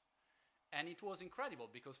launched. And it was incredible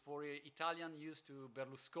because for Italian used to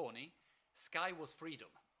Berlusconi, Sky was freedom.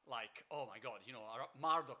 Like, oh my God,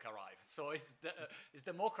 Murdoch arrived. So it's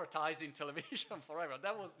democratizing television forever.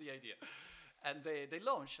 That was the idea. And they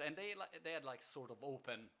launched, and they had like sort of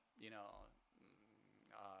open,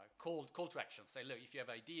 call to action. Say, look, if you have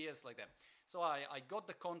ideas like that. So I got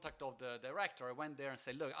the contact of the director. I went there and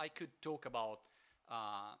said, look, I could talk about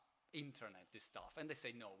internet, this stuff. And they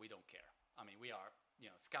say, no, we don't care. I mean, we are,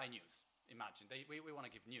 Sky News. Imagine, we want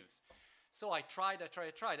to give news. So I tried.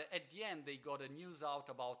 At the end, they got a news out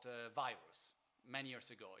about a virus many years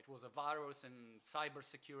ago. It was a virus in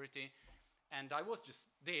cybersecurity. And I was just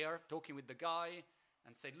there talking with the guy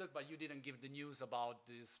and said, look, but you didn't give the news about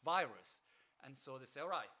this virus. And so they say, all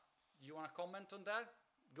right, you want to comment on that?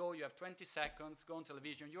 Go, you have 20 seconds, go on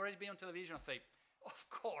television. You already been on television? I say, of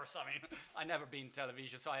course. I mean, I never been on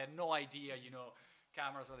television, so I had no idea,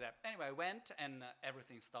 cameras or that. Anyway, I went and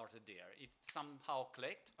everything started there. It somehow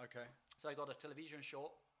clicked. Okay. So I got a television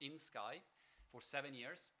show in Sky for 7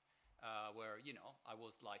 years where, I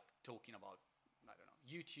was like talking about, I don't know,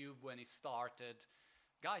 YouTube when it started.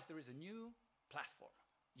 Guys, there is a new platform,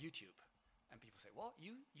 YouTube. And people say, what?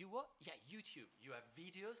 You what? Yeah, YouTube. You have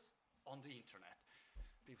videos on the internet.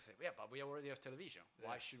 People say, yeah, but we already have television. Yeah.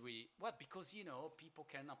 Why should we? Well, because, people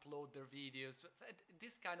can upload their videos.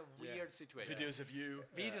 This kind of weird situation. Videos of you.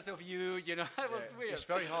 Videos of you, it was weird. It's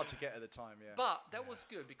very hard to get at the time, yeah. But that was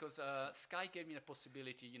good because Sky gave me the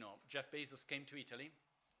possibility, Jeff Bezos came to Italy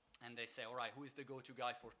and they say, all right, who is the go-to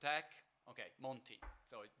guy for tech? Okay, Monte.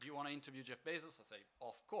 So do you want to interview Jeff Bezos? I say,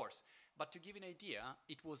 of course. But to give you an idea,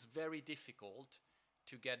 it was very difficult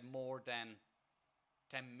to get more than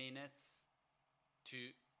 10 minutes to,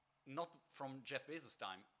 not from Jeff Bezos'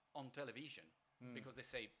 time, on television. Because they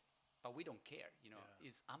say, but we don't care,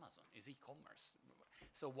 it's Amazon, it's e-commerce.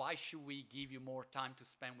 So why should we give you more time to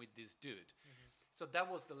spend with this dude? Mm-hmm. So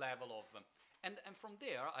that was the level of... And from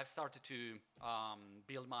there, I've started to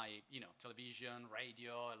build my, television,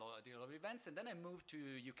 radio, a lot of events. And then I moved to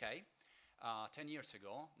UK 10 years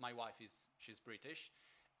ago. My wife she's British.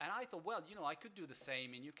 And I thought, well, I could do the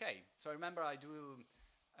same in UK. So I remember I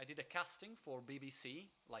did a casting for BBC,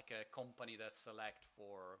 like a company that select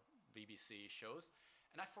for BBC shows.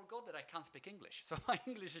 And I forgot that I can't speak English. So my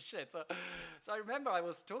English is shit. So I remember I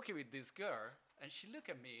was talking with this girl, and she looked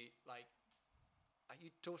at me like, are you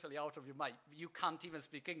totally out of your mind? You can't even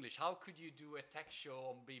speak English. How could you do a tech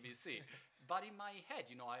show on BBC? But in my head,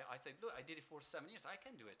 I said, look, I did it for 7 years. I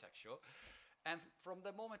can do a tech show. And from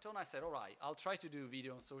the moment on, I said, all right, I'll try to do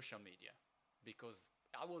video on social media. Because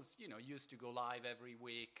I was, used to go live every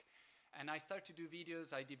week. And I started to do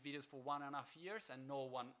videos. I did videos for 1.5 years, and no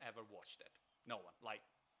one ever watched it. No one. Like,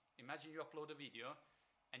 imagine you upload a video,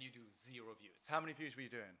 and you do 0 views. How many views were you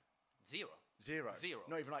doing? Zero.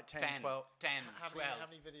 Not even like 10, 12? 10, How 12.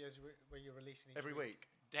 many videos were you releasing every week?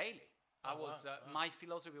 Daily. Oh, My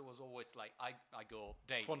philosophy was always like, I go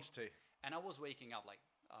daily. Quantity. And I was waking up like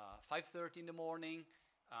 5:30 in the morning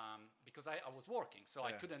because I was working, so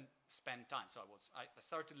I couldn't spend time. So I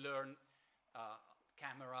started to learn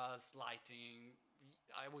cameras, lighting.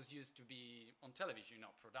 I was used to be on television,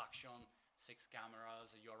 production, 6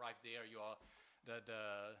 cameras. You arrive there, you are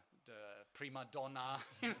the prima donna,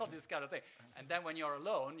 this kind of thing. And then when you're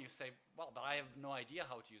alone, you say, well, but I have no idea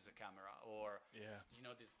how to use a camera, or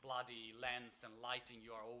this bloody lens and lighting.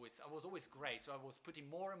 I was always gray, so I was putting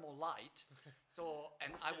more and more light.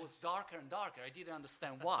 And I was darker and darker. I didn't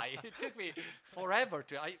understand why. It took me forever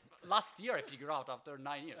last year I figured out after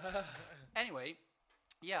 9 years. Anyway,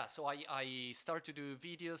 so I started to do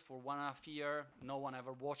videos for 1.5 years. No one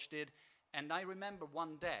ever watched it. And I remember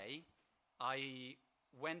one day, I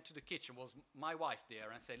went to the kitchen, was my wife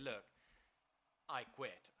there, and said, look, I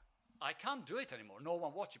quit. I can't do it anymore. No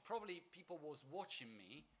one watched it. Probably people was watching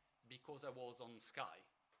me because I was on Sky.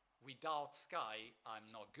 Without Sky,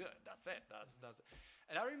 I'm not good. That's it. That's it.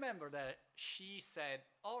 And I remember that she said,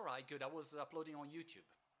 all right, good. I was uploading on YouTube,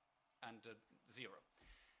 and 0.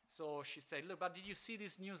 So she said, look, but did you see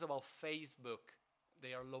this news about Facebook?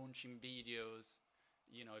 They are launching videos,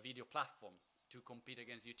 a video platform to compete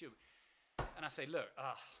against YouTube. And I say, look,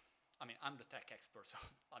 I'm the tech expert, so,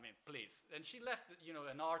 please. And she left,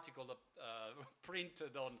 an article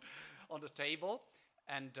printed on the table.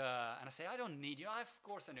 And I say, I don't need you. Of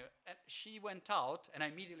course I knew. And she went out, and I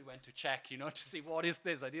immediately went to check, to see what is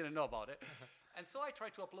this. I didn't know about it. And so I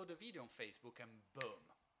tried to upload a video on Facebook, and boom,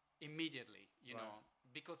 immediately,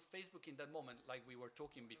 because Facebook in that moment, like we were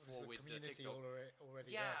talking before with the TikTok,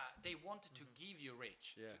 already they wanted to give you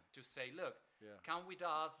reach, to say, look, come with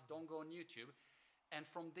us, don't go on YouTube. And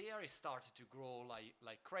from there, it started to grow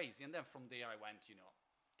like crazy. And then from there, I went,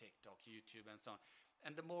 TikTok, YouTube, and so on.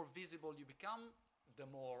 And the more visible you become, the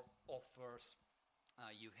more offers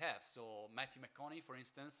you have. So Matthew McConaughey, for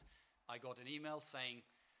instance, I got an email saying,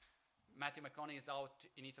 Matthew McConaughey is out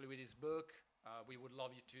in Italy with his book. We would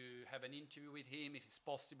love you to have an interview with him if it's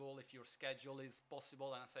possible, if your schedule is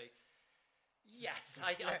possible. And I say, yes,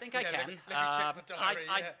 I think I can. Let me check the diary.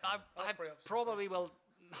 I probably will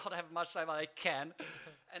not have much time, but I can.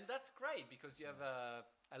 And that's great because you have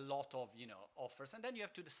a lot of, offers. And then you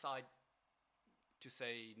have to decide to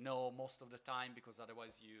say no most of the time, because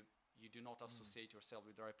otherwise you do not associate yourself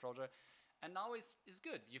with the right project. And now it's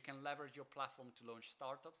good. You can leverage your platform to launch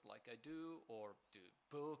startups like I do, or do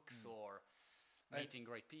books, or meeting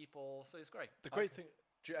great people. So it's great. The great thing...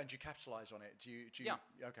 And you capitalize on it? Do you Yeah.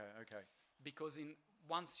 Okay. Because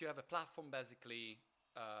once you have a platform, basically,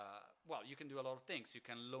 you can do a lot of things. You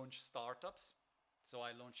can launch startups. So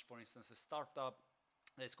I launched, for instance, a startup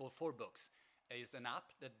that's called 4Books. It's an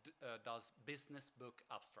app that does business book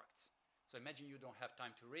abstracts. So imagine you don't have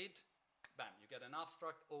time to read. Bam, you get an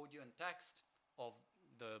abstract, audio and text of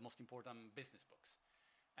the most important business books.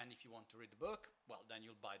 And if you want to read the book, well, then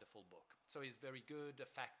you'll buy the full book. So it's very good,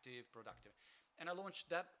 effective, productive. And I launched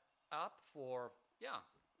that app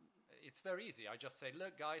it's very easy. I just say,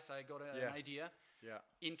 look, guys, I got an idea. Yeah.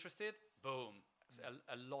 Interested? Boom.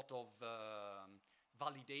 A lot of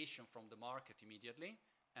validation from the market immediately.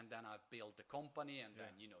 And then I've built the company, and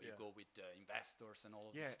then, you go with investors and all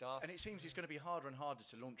of this stuff. And it seems it's going to be harder and harder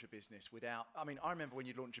to launch a business without... I mean, I remember when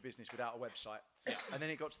you launched a business without a website. And then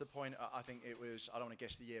it got to the point, I think it was, I don't want to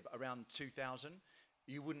guess the year, but around 2000,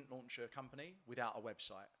 you wouldn't launch a company without a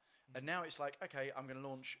website. And now it's like, okay, I'm going to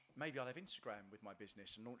launch, maybe I'll have Instagram with my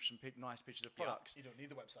business and launch some nice pictures of products. You don't need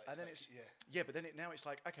the website. And then but then now it's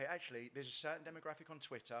like, okay, actually, there's a certain demographic on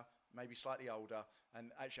Twitter, maybe slightly older,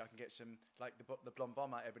 and actually I can get some, like the blonde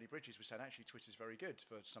bomber, Ebony Bridges, was saying, actually, Twitter's very good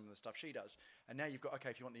for some of the stuff she does. And now you've got, okay,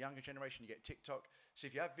 if you want the younger generation, you get TikTok. So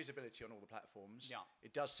if you have visibility on all the platforms,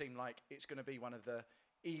 it does seem like it's going to be one of the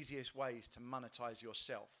easiest ways to monetize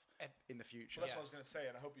yourself in the future. Well, that's what I was going to say,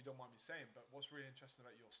 and I hope you don't mind me saying, but what's really interesting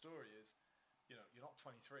about your story is, you're not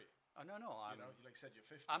 23. No. Like you said, you're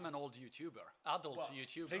 50. I'm an old YouTuber, adult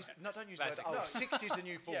YouTuber. Don't use the word old. 60 is the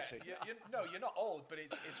new 40. You're not old, but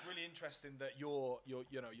it's really interesting that you're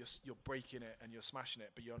breaking it and you're smashing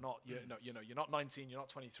it, but you're not. You're not 19. You're not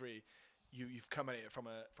 23. You've come at it from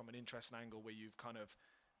an interesting angle where you've kind of,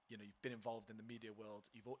 you've been involved in the media world.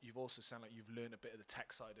 You've also sound like you've learned a bit of the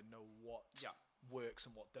tech side and know what works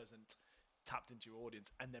and what doesn't, tapped into your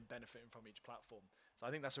audience, and then benefiting from each platform. So I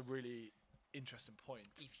think that's a really interesting point.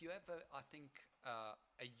 If you have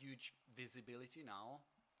a huge visibility now,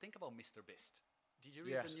 think about Mr. Beast. Did you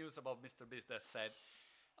read the news about Mr. Beast that said,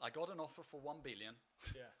 I got an offer for 1 billion?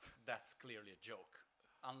 Yeah. That's clearly a joke.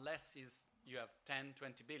 Unless you have 10,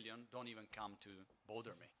 20 billion, don't even come to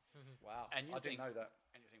bother me. Wow. And I didn't know that.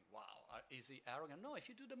 And you think, wow, is he arrogant? No, if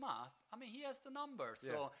you do the math, I mean, he has the numbers.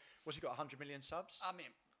 So, what's he got, 100 million subs? I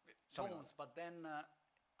mean, tons, but then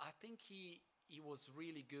I think he was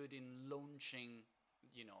really good in launching,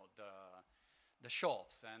 the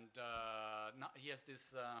shops, and he has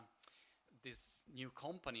this new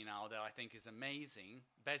company now that I think is amazing.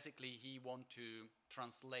 Basically, he wants to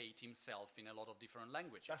translate himself in a lot of different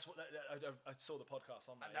languages. That's what I saw the podcast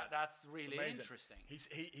on that. That's really interesting.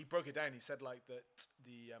 He broke it down. He said like that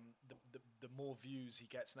the more views he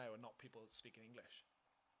gets now are not people speaking English.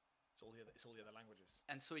 It's all the other languages.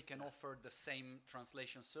 And so he can offer the same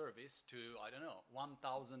translation service to, 1,000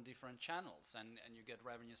 different channels, and you get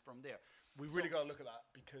revenues from there. We really got to look at that,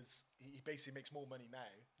 because he basically makes more money now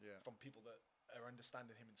from people that are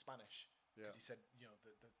understanding him in Spanish. Because he said,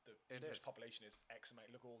 the English population is X amount.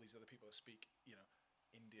 Look at all these other people who speak,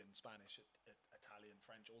 Indian, Spanish, Italian,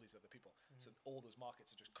 French, all these other people. So all those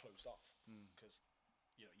markets are just closed off because,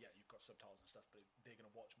 you've got subtitles and stuff, but they're going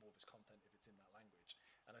to watch more of his content if it's in that language.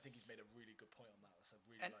 And I think he's made a really good point on that. That's a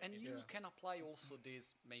really and you can apply also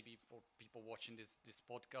this, maybe for people watching this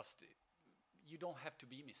podcast. You don't have to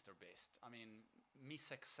be Mr. Beast. I mean,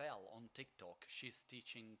 Miss Excel on TikTok, she's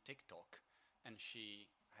teaching TikTok, and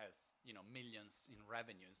she has millions in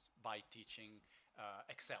revenues by teaching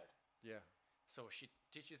Excel. Yeah. So she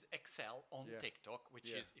teaches Excel on TikTok,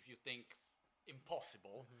 which is, if you think,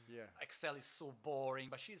 impossible. Excel is so boring,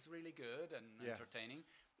 but she's really good and entertaining.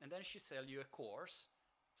 And then she sells you a course,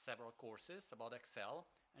 several courses about Excel,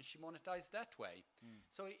 and she monetizes that way.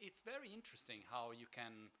 So it's very interesting how you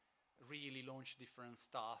can really launch different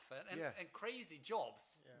stuff and crazy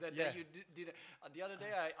jobs that you did. The other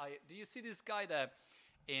day, do you see this guy that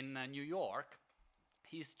in New York?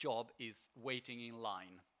 His job is waiting in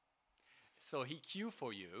line. So he queue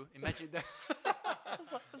for you. Imagine that.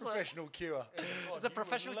 Professional queuer. It's a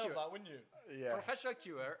professional queuer. You would love that, wouldn't you? Yeah. Professional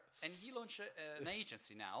queuer, and he launched an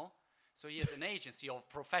agency now. So he has an agency of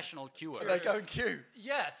professional queuers. They go and queue.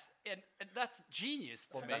 Yes, and that's genius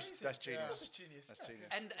for me. That's genius. That's genius. That's genius.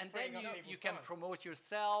 And then you can promote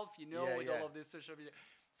yourself, with all of this social media.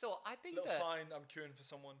 So I think little sign, I'm queuing for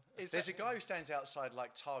someone. There's a guy who stands outside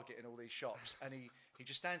like Target and all these shops, and he He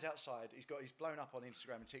just stands outside. He's blown up on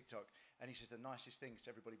Instagram and TikTok, and he says the nicest things to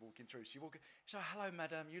everybody walking through. So you walk, so hello,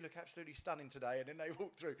 madam, you look absolutely stunning today, and then they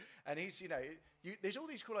walk through, and he's, there's all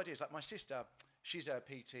these cool ideas. Like my sister, she's a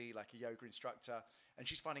PT, like a yoga instructor, and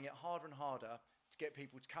she's finding it harder and harder to get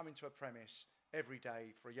people to come into a premise every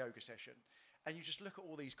day for a yoga session. And you just look at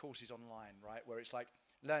all these courses online, right, where it's like,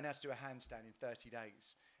 learn how to do a handstand in 30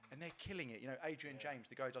 days. And they're killing it. Adrian James,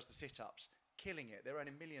 the guy who does the sit-ups, killing it. They're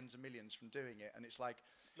earning millions and millions from doing it. And it's like...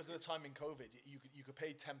 Look at the time in COVID. You could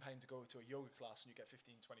pay £10 to go to a yoga class and you get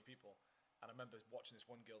 15, 20 people. And I remember watching this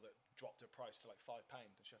one girl that dropped her price to like £5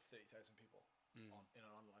 and she had 30,000 people in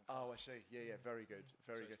an online class. Oh, I see. Yeah, very good.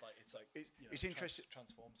 Very good. It's interesting.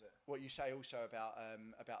 Transforms it. What you say also about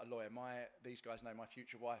a lawyer. These guys know my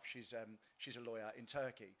future wife. She's a lawyer in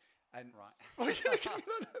Turkey. And right.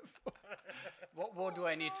 What do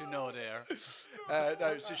I need to know there?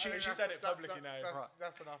 No, so she said it publicly now.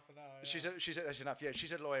 That's enough for now. Yeah. That's enough. Yeah,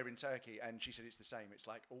 she's a lawyer in Turkey, and she said it's the same. It's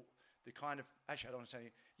like all the kind of actually, I don't want to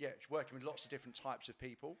say. Yeah, she's working with lots of different types of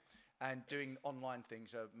people, and doing online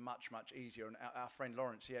things are much easier. And our friend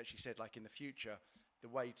Lawrence, he actually said, like in the future, the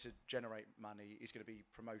way to generate money is going to be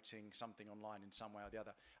promoting something online in some way or the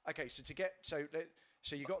other. Okay,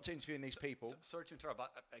 so you got to interviewing these people. Sorry to interrupt, but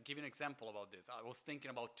I'll give you an example about this. I was thinking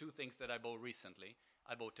about two things that I bought recently.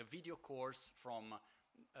 I bought a video course from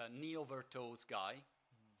a Neo Vertos guy.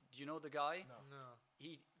 Do you know the guy? No.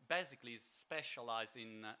 He basically is specialized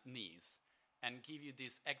in knees and give you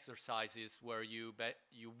these exercises where you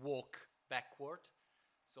walk backward.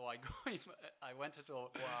 So I went to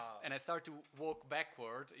and I started to walk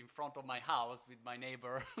backward in front of my house with my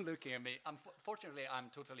neighbor looking at me. Fortunately, I'm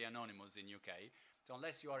totally anonymous in UK. So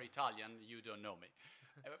unless you are Italian, you don't know me,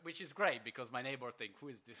 which is great because my neighbor think, who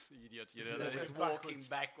is this idiot, that is walking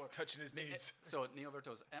backward, touching his knees. So Neo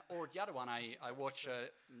Vertos, or the other one I watch.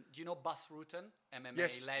 Do you know Bas Rutten, MMA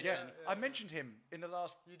yes, legend? Yeah. I mentioned him in the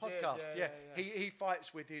last podcast. Yeah. He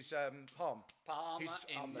fights with his palm. He's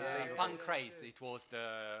in Pancrase. It was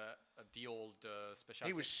the old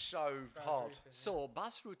specialty. He was so hard. So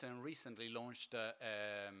Bas Rutten recently launched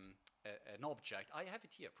an object. I have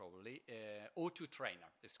it here probably. O2 Trainer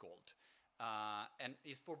is called, and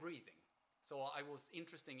it's for breathing. So I was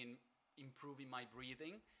interested in improving my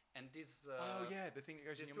breathing, and this. The thing that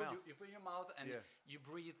goes in your mouth. You put in your mouth and you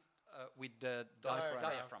breathe with the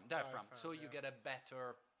diaphragm. So you get a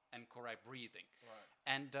better and correct breathing. Right.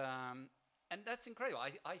 And that's incredible.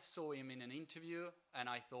 I saw him in an interview, and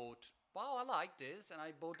I thought, wow, I like this, and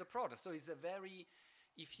I bought the product. So it's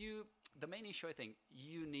the main issue, I think,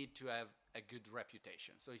 you need to have a good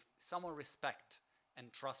reputation. So if someone respect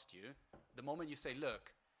and trust you, the moment you say,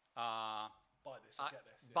 look, buy this, get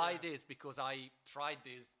this. Buy this because I tried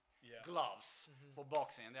these gloves for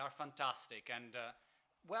boxing, and they are fantastic. And,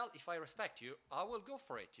 if I respect you, I will go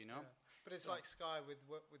for it, Yeah. But it's like Sky with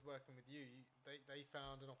working with you. They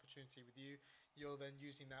found an opportunity with you. You're then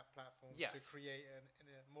using that platform to create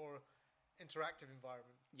a more interactive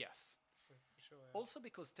environment. Yes. For sure. Yeah. Also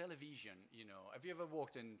because television, have you ever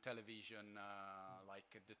worked in television, like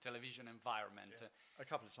the television environment? Yeah. A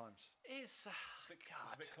couple of times. It's a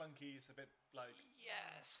bit clunky. It's a bit like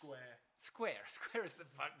square. Square is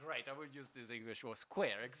great. I would use this English word.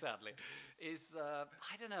 Square, exactly. Is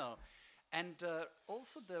I don't know. And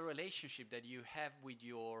also the relationship that you have with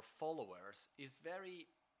your followers is very...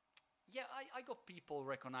 Yeah, I got people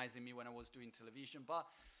recognizing me when I was doing television, but,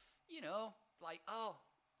 like, oh,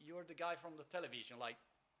 you're the guy from the television. Like,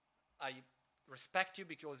 I respect you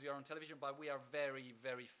because you're on television, but we are very,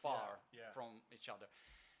 very far from each other.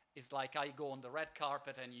 It's like I go on the red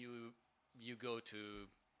carpet and you go to,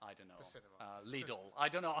 I don't know, Lidl, I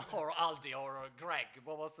don't know, or Aldi, or Greg.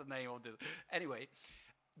 What was the name of this? Anyway,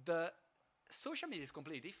 the social media is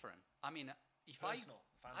completely different. I mean, if I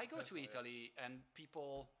go to Italy and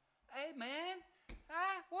people, hey man,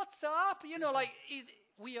 what's up?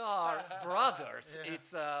 We are brothers.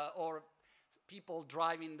 It's or people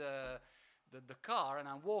driving the car and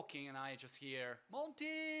I'm walking and I just hear Monte.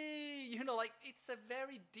 It's a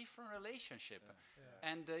very different relationship,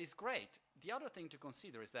 and it's great. The other thing to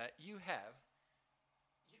consider is that you have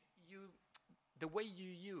the way you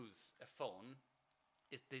use a phone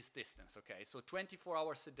is this distance, okay? So 24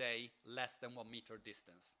 hours a day, less than 1 meter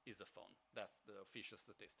distance is a phone. That's the official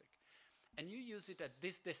statistic. And you use it at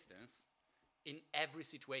this distance in every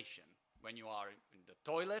situation. When you are in the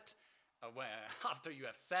toilet, after you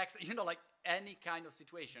have sex, any kind of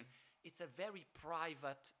situation. It's a very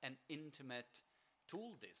private and intimate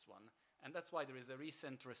tool, this one. And that's why there is a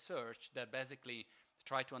recent research that basically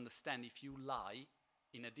try to understand if you lie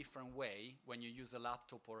in a different way when you use a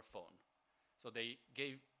laptop or a phone. So they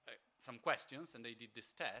gave some questions, and they did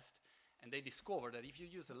this test, and they discovered that if you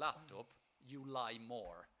use a laptop, you lie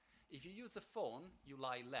more. If you use a phone, you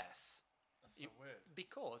lie less. That's so weird.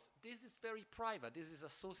 Because this is very private. This is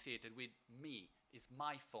associated with me. It's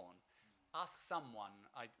my phone. Ask someone.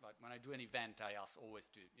 When I do an event, I ask always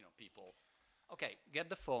to people, okay, get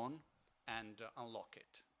the phone and unlock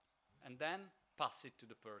it, and then pass it to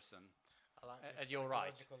the person. I like At your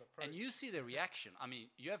right, and you see the reaction. I mean,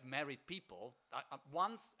 you have married people.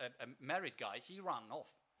 Once a married guy, he ran off.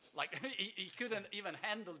 Like he couldn't even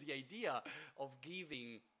handle the idea of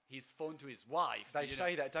giving his phone to his wife. They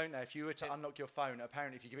say that, don't they? If you were to unlock your phone,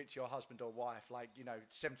 apparently if you give it to your husband or wife,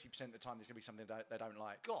 70% of the time there's going to be something that they don't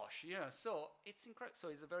like. Gosh, yeah. So it's incredible. So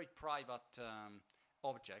it's a very private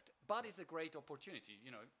object, but it's a great opportunity.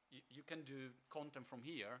 You can do content from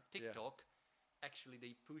here. TikTok, actually,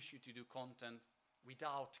 they push you to do content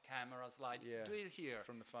without camera slide. Yeah. Do it here.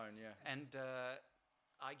 From the phone, yeah. And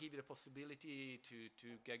I give you the possibility to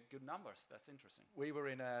get good numbers. That's interesting. We were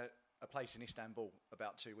in a place in Istanbul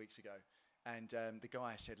about 2 weeks ago, and the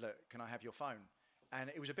guy said, look, can I have your phone? And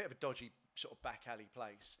it was a bit of a dodgy sort of back alley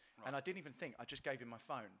place. Right. And I didn't even think. I just gave him my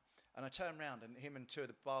phone. And I turned around, and him and two of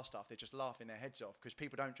the bar staff, they're just laughing their heads off because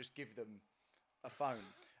people don't just give them a phone.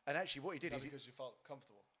 And actually what he did is... because you felt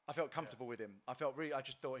comfortable? I felt comfortable with him. I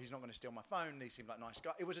just thought he's not going to steal my phone. He seemed like a nice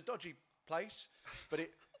guy. It was a dodgy place, but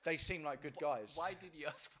they seemed like good guys. Why did he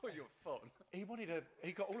ask for your phone?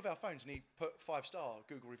 He got all of our phones, and he put 5-star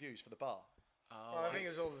Google reviews for the bar. Well, I think it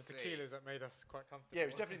was all the tequilas that made us quite comfortable. Yeah, it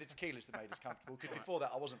was definitely the tequilas that made us comfortable, because before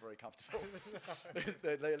that I wasn't very comfortable.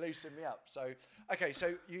 They loosened me up. So, okay,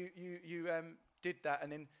 so you did that,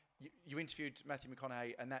 and then you interviewed Matthew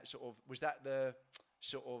McConaughey, and that was that the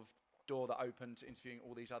sort of door that opened to interviewing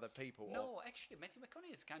all these other people? No, actually, Matthew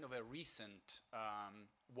McConaughey is kind of a recent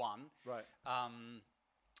one. Right.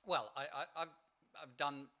 Well, I've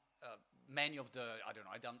done many of the,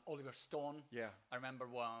 I've done Oliver Stone. Yeah. I remember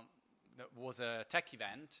there was a tech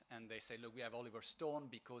event, and they say, look, we have Oliver Stone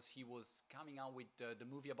because he was coming out with the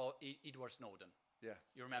movie about Edward Snowden. Yeah.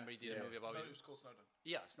 You remember he did a movie about It was called Snowden.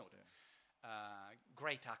 Yeah, Snowden. Yeah.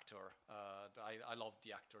 Great actor. I love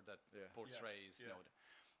the actor that portrays Snowden.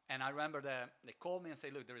 And I remember that they called me and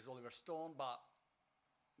say, look, there is Oliver Stone, but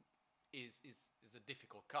is a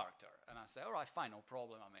difficult character. And I say, all right, fine, no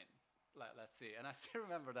problem. I mean, let's see. And I still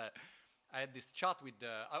remember that I had this chat with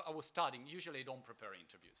I was studying. Usually I don't prepare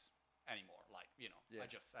interviews anymore. I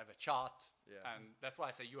just have a chat. Yeah. And that's why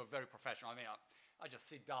I say you are very professional. I mean, I just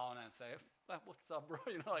sit down and say, what's up, bro?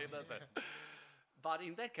 That's it. But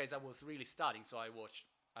in that case, I was really studying. So I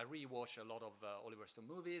rewatched a lot of Oliver Stone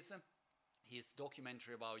movies. His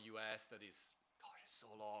documentary about US that is, it's so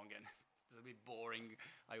long and it's a bit boring.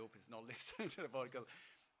 I hope it's not listening to the podcast.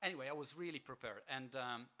 Anyway, I was really prepared. And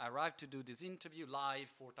I arrived to do this interview live,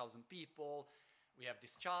 4,000 people. We have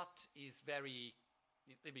this chat. It's very,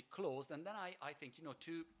 a bit closed. And then I think,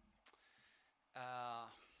 to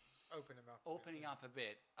opening up a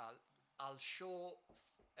bit, I'll show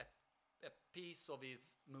a piece of his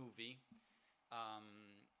movie.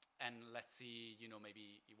 And let's see,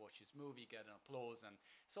 maybe he watches movie, get an applause. And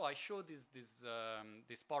so I showed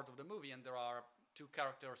this part of the movie, and there are two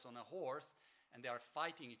characters on a horse, and they are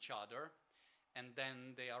fighting each other. And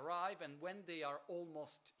then they arrive, and when they are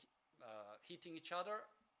almost hitting each other,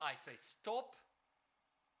 I say stop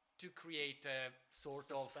to create a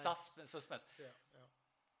sort of suspense.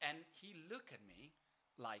 Yeah. And he looked at me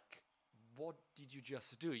like, what did you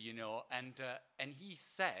just do, And he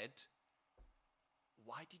said,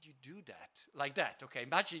 why did you do that? Like that, okay?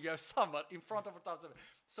 Imagine you have someone in front of 1,000.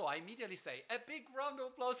 So I immediately say, a big round of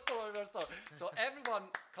applause for Oliver Stone. So everyone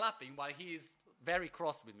clapping while he's very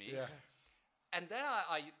cross with me. Yeah. And then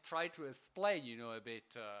I try to explain, a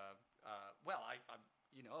bit,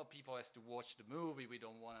 people has to watch the movie. We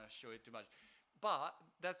don't want to show it too much. But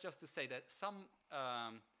that's just to say that some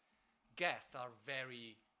guests are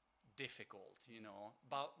very difficult,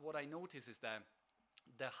 But what I notice is that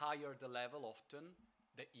the higher the level often,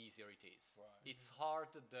 the easier it is. Right. It's hard,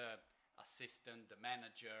 the assistant, the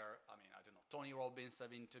manager, Tony Robbins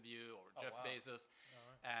I've interviewed, or Jeff Bezos.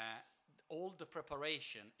 Right. All the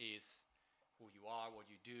preparation is who you are, what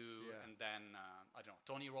you do, and then,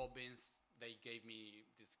 Tony Robbins, they gave me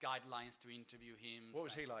these guidelines to interview him. What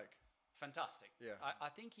was he like? Fantastic. Yeah. I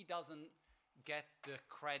think he doesn't get the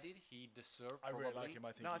credit he deserved. I Probably. really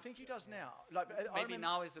like him. I think he does now. Like, Maybe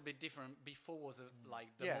now is a bit different. Before was like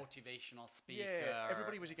the motivational speaker. Yeah,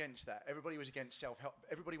 everybody was against that. Everybody was against self-help.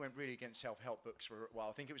 Everybody went really against self-help books for a while.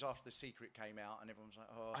 I think it was after The Secret came out, and everyone was like,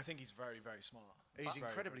 "Oh." I think he's very, very smart. He's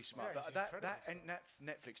incredibly smart. Yeah, but he's that incredibly and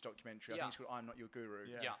Netflix documentary, I think it's called "I'm Not Your Guru."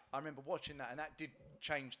 Yeah. I remember watching that, and that did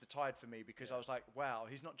change the tide for me because I was like, "Wow,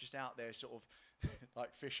 he's not just out there sort of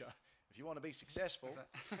like Fisher." If you want to be successful,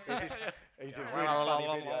 he's a really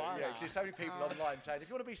funny video. Yeah, because there's so many people online saying, if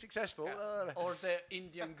you want to be successful, or the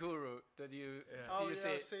Indian guru that you Oh,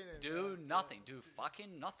 say, I've seen him, do nothing, do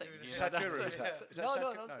fucking nothing. You know, Sadhguru, is that? Is that no,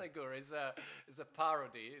 Sadhguru? not No. Sadhguru. It's a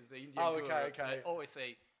parody. It's the Indian Oh, guru. okay. They always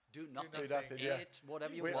say, do nothing, nothing, yeah. eat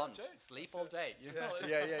whatever you Wait, want, sleep all day. You know?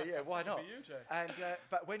 Yeah. Why not? Be you, Jay. And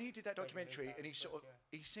but when he did that documentary, and he sort of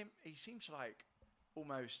he seemed to like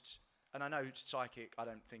almost. And I know psychic, I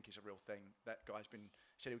don't think is a real thing. That guy's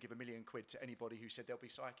said he'll give £1 million to anybody who said they'll be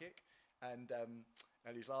psychic, and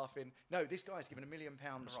he's laughing. No, this guy's given £1 million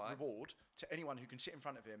reward to anyone who can sit in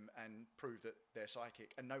front of him and prove that they're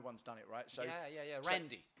psychic, and no one's done it, right? So Yeah. so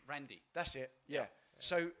Randy. That's it. Yeah.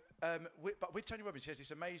 So, but with Tony Robbins, he has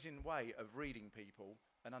this amazing way of reading people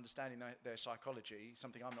and understanding their psychology,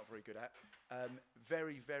 something I'm not very good at,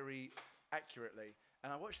 very, very accurately.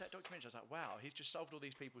 And I watched that documentary. I was like, wow, he's just solved all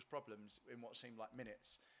these people's problems in what seemed like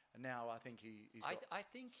minutes. And now I think I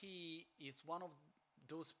think he is one of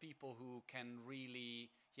those people who can really.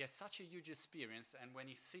 He has such a huge experience, and when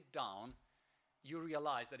he sit down, you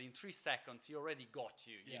realize that in 3 seconds he already got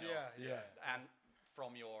you. You know? Yeah. And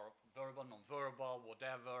from your verbal, non-verbal,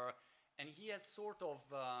 whatever. And he has sort of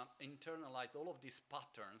internalized all of these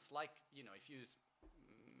patterns. Like, you know, if you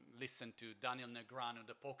listen to Daniel Negreanu,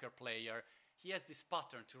 the poker player, he has this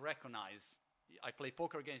pattern to recognize. I play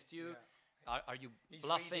poker against you. Yeah. Are you He's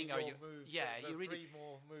bluffing? Are you? Moves, Yeah, the he really. 3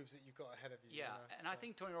 more moves that you've got ahead of you. Yeah, you know, and I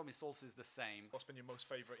think Tony Robbins also is the same. What's been your most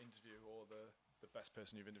favourite interview or the best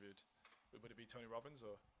person you've interviewed? Would it be Tony Robbins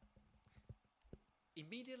or?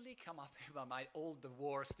 Immediately come up in my mind all the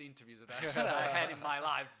worst interviews that I had in my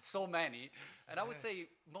life, so many. And I would say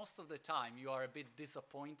most of the time you are a bit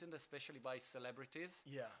disappointed, especially by celebrities.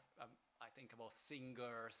 Yeah. I think about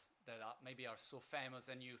singers that maybe are so famous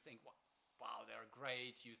and you think, wow, they're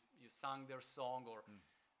great, you sang their song, or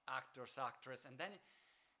actors, actress, and then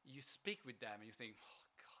you speak with them and you think, oh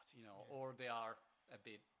God, you know, or they are a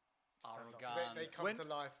bit arrogant. They come to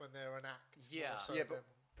life when they're an act. Yeah. So Yeah, but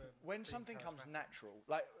than when being something comes charismatic. natural,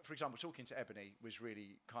 like for example, talking to Ebony was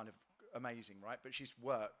really kind of amazing, right? But she's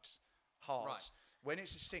worked hard. Right. When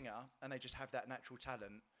it's a singer and they just have that natural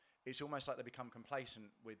talent, it's almost like they become complacent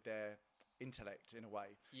with their intellect in a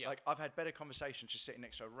way. Yeah. Like I've had better conversations just sitting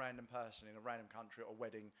next to a random person in a random country at a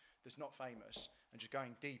wedding that's not famous and just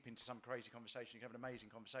going deep into some crazy conversation. You can have an amazing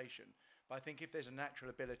conversation. But I think if there's a natural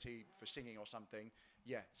ability for singing or something,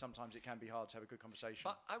 yeah, sometimes it can be hard to have a good conversation.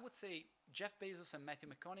 But I would say Jeff Bezos and Matthew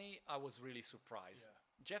McConaughey, I was really surprised.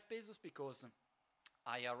 Yeah. Jeff Bezos, because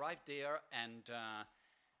I arrived there and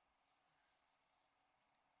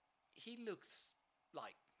he looks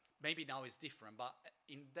like, maybe now it's different, but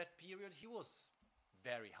in that period he was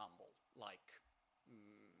very humble. Like,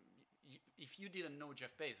 if you didn't know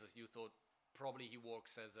Jeff Bezos, you thought probably he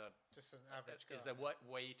works as a Just an average guy. as a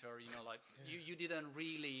waiter, you know, like you didn't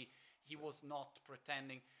really, he was not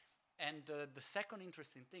pretending. And the second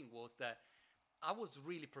interesting thing was that I was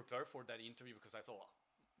really prepared for that interview because I thought,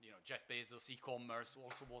 you know, Jeff Bezos, e-commerce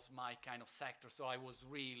also was my kind of sector. So I was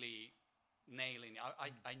really nailing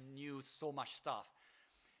it. I knew so much stuff.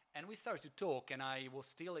 And we started to talk, and I was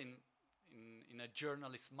still in a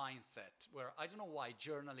journalist mindset where I don't know why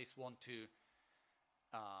journalists want to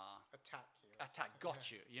Attack you.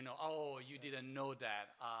 got you, you know, oh, you didn't know that,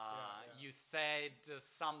 you said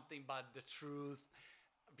something but the truth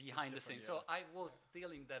behind the scenes. So I was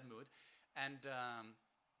still in that mood, and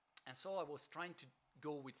so I was trying to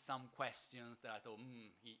go with some questions that I thought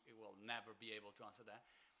he will never be able to answer that.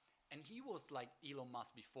 And he was like Elon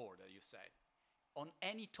Musk before that, you said, on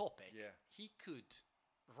any topic he could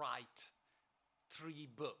write 3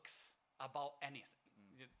 books about anything.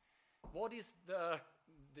 What is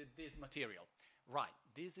this material? Right,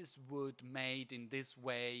 this is wood made in this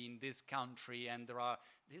way in this country, and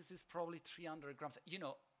this is probably 300 grams. You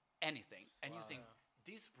know, anything, and you think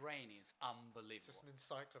this brain is unbelievable. Just an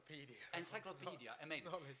encyclopedia. Encyclopedia, amazing.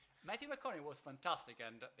 Knowledge. Matthew McConaughey was fantastic,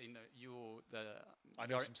 and I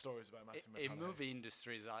know some stories about Matthew in McConaughey. movie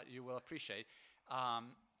industries you will appreciate.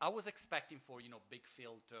 I was expecting for big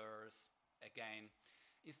filters again.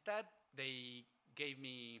 Instead, they gave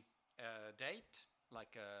me a date,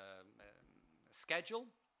 like a schedule,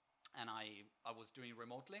 and I was doing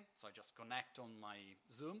remotely, so I just connect on my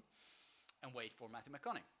Zoom and wait for Matthew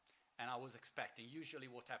McConaughey. And I was expecting, usually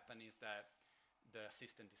what happens is that the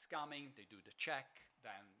assistant is coming, they do the check,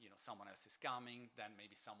 then someone else is coming, then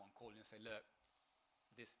maybe someone calls you and say, look,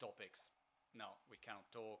 these topics, no, we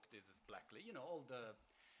cannot talk, this is blacklist, all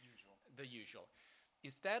the usual.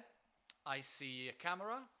 Instead, I see a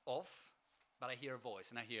camera off, but I hear a voice,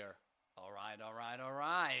 and I hear, all right.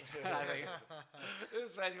 And I think,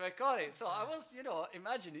 this is Matthew McConaughey. So I was,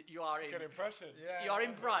 imagine you are Good impression. you are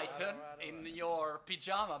in Brighton, in your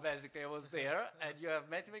pyjama, basically, I was there, and you have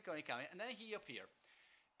Matthew McConaughey coming, and then he appeared.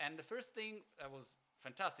 And the first thing that was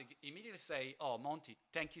fantastic, immediately say, oh, Monty,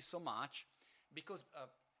 thank you so much, because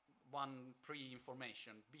one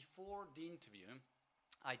pre-information, before the interview,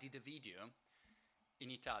 I did a video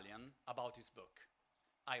in Italian about his book.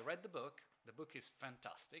 I read the book is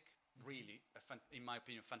fantastic, really, in my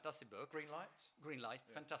opinion, fantastic book. Green Light,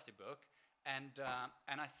 yeah. Fantastic book. And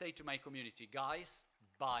I say to my community, guys,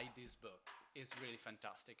 buy this book. It's really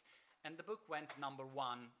fantastic. And the book went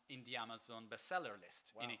 #1 in the Amazon bestseller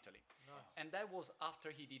list in Italy. Nice. And that was after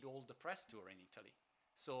he did all the press tour in Italy.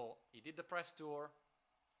 So he did the press tour,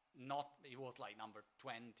 it was like number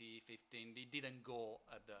 20, 15, he didn't go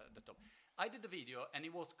at the top. I did the video, and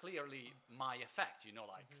it was clearly my effect,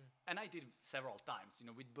 and I did several times,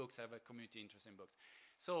 with books, I have a community interest in books.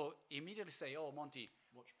 So immediately say, oh, Monty.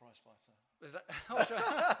 Watch Prize Fighter. Is that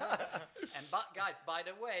but guys, by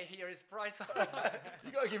the way, here is Prize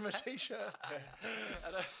You got to give him a t-shirt.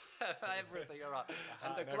 Everything around.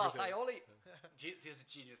 And the gloves, this is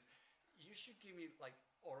genius. You should give me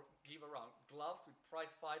or give around gloves with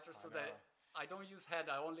prize fighters so that I don't use head,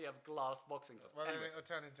 I only have gloves, boxing gloves. Well, anyway. Then it'll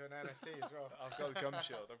turn into an NFT as well. I've got a gum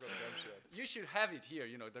shield. You should have it here,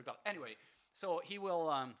 the glove. Anyway, so he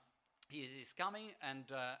will, he is coming, and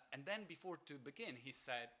then before to begin, he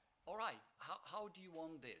said, all right, how do you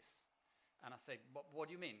want this? And I said, what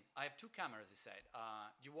do you mean? I have 2 cameras, he said.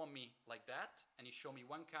 Do you want me like that? And he showed me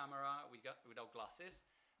one camera without glasses,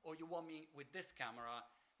 or you want me with this camera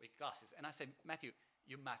with glasses? And I said, Matthew,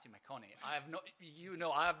 you're Matthew McConaughey. I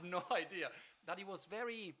have no idea. That he was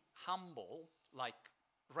very humble,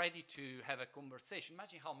 ready to have a conversation.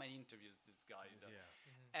 Imagine how many interviews this guy did.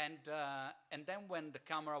 Yeah. And then when the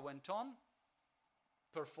camera went on,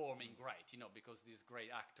 performing great, because these great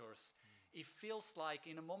actors, it feels like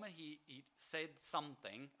in a moment he said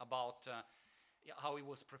something about how he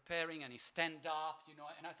was preparing, and he stand up,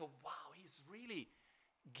 and I thought, wow, he's really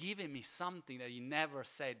giving me something that he never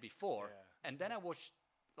said before. Yeah. And then I watched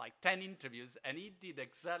 10 interviews, and he did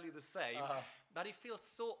exactly the same, but he feels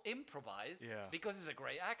so improvised because he's a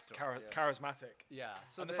great actor. Charismatic. Yeah.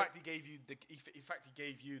 So the fact he gave you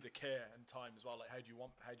the care and time as well, how do you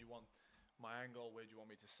want my angle, where do you want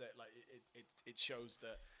me to sit? It shows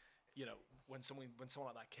that when someone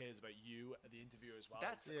like that cares about you, the interviewer as well.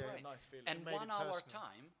 That's it's a nice feeling. And 1 hour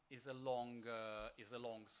time is a long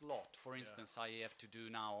slot. For instance, I have to do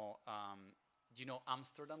now.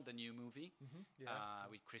 Amsterdam, the new movie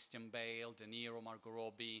with Christian Bale, De Niro, Margot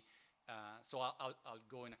Robbie. So I'll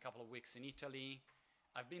go in a couple of weeks in Italy.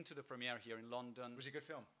 I've been to the premiere here in London. Was it a good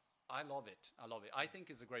film? I love it. I think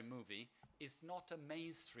it's a great movie. It's not a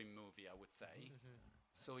mainstream movie, I would say.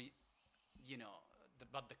 So,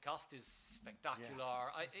 but the cast is spectacular.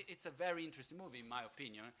 Yeah. It's a very interesting movie, in my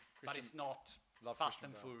opinion. But it's not Fast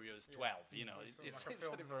and Furious 12. It's like a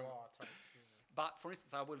film noir type. But for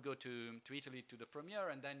instance, I will go to Italy to the premiere,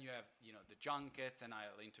 and then you have the junkets, and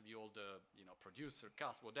I'll interview all the producer,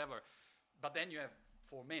 cast, whatever. But then you have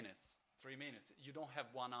 4 minutes, 3 minutes. You don't have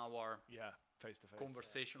 1 hour face-to-face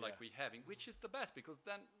conversation like we're having, which is the best, because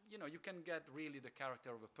then you can get really the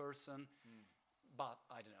character of a person. But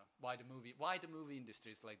I don't know why the movie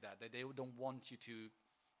industry is like that. They don't want you to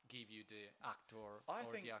give you the actor or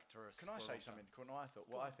the actress. Can I say something?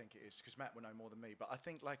 What I think it is, because Matt will know more than me, but I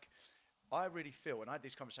think I really feel, and I had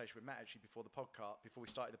this conversation with Matt actually before we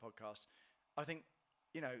started the podcast. I think,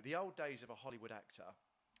 the old days of a Hollywood actor,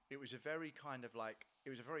 it was a very kind of it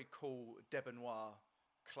was a very cool, debonair,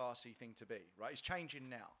 classy thing to be, right? It's changing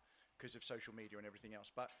now because of social media and everything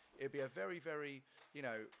else. But it'd be a very, very,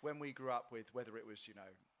 when we grew up with, whether it was,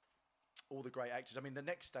 all the great actors. I mean, the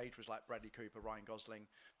next stage was like Bradley Cooper, Ryan Gosling.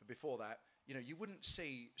 But before that, you wouldn't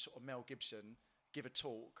see sort of Mel Gibson give a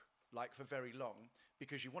talk for very long,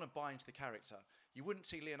 because you want to buy into the character. You wouldn't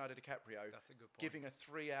see Leonardo DiCaprio giving a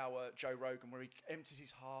 3-hour Joe Rogan where he empties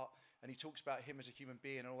his heart and he talks about him as a human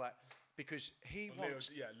being and all that, because he wants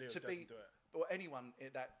Leo to be, do it. or anyone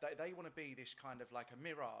that they want to be this kind of like a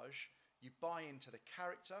mirage. You buy into the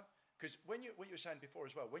character, because what you were saying before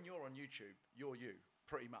as well, when you're on YouTube, you're you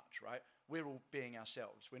pretty much, right? we're all being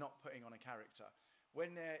ourselves. We're not putting on a character.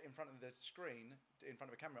 When they're in front of the screen, in front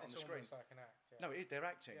of a camera on the screen, it's almost like an act. Yeah. no, they're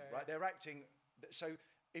acting, right? They're acting. So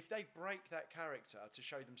if they break that character to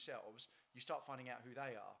show themselves, you start finding out who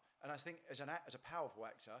they are. And I think as a powerful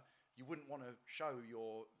actor, you wouldn't want to show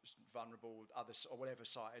your vulnerable or whatever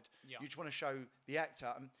side. Yeah. You just want to show the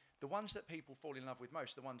actor. And the ones that people fall in love with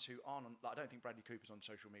most, the ones who aren't on, like, I don't think Bradley Cooper's on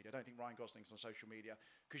social media. I don't think Ryan Gosling's on social media,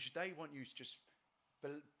 because they want you to just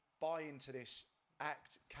buy into this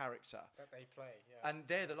character that they play, and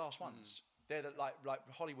they're the last ones. They're the, like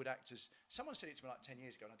Hollywood actors. Someone said it to me like 10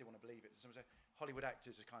 years ago, and I didn't want to believe it. Someone said Hollywood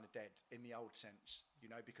actors are kind of dead in the old sense,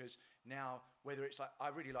 because now, whether it's like, I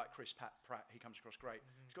really like Chris Pratt, he comes across great.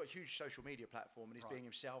 He's got a huge social media platform, and he's being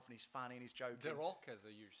himself, and he's funny, and he's joking. The Rock has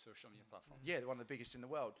a huge social media platform. Yeah, they're one of the biggest in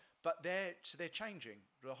the world. But they're changing.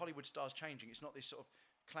 The Hollywood star's changing. It's not this sort of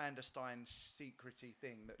clandestine, secrety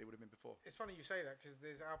thing that it would have been before. It's funny you say that, because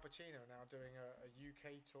there's Al Pacino now doing a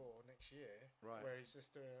UK tour next year, where he's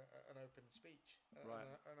just doing an open speech,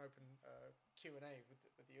 an open Q&A with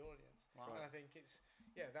the audience. Wow. And I think it's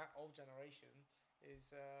that old generation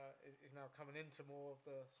is now coming into more of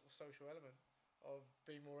the sort of social element of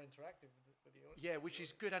being more interactive with the audience. Yeah, which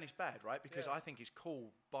is good and it's bad, right? Because I think it's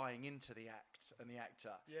cool buying into the act and the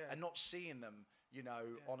actor, and not seeing them,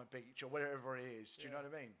 on a beach or wherever it is. Do you know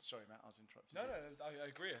what I mean? Sorry, Matt, I was interrupting. No, I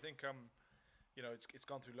agree. I think it's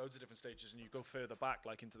gone through loads of different stages, and you go further back,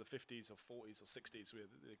 like into the 50s or 40s or 60s,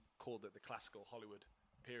 where they called it the classical Hollywood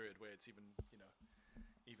period, where it's even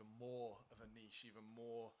more of a niche, even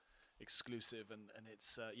more exclusive, and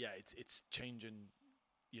it's changing,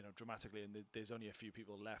 dramatically, and there's only a few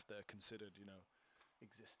people left that are considered,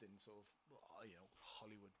 existing sort of,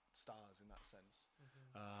 Hollywood stars in that sense.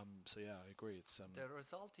 So yeah, I agree. It's the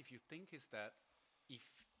result, if you think, is that if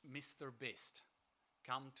Mr. Beast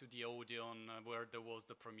come to the Odeon where there was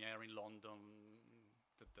the premiere in London,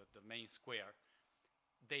 the main square,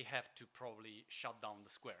 they have to probably shut down the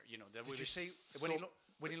square. Did you see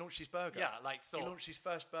when he launched his burger? Yeah, he launched his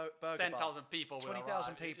first burger. 10,000 people.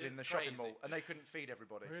 20,000 people in the shopping mall, and they couldn't feed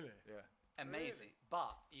everybody. Really? Yeah. Amazing. Really?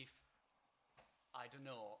 But if, I don't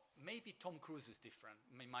know, maybe Tom Cruise is different,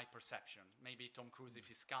 in my perception. Maybe Tom Cruise, if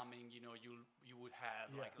he's coming, you would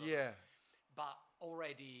have But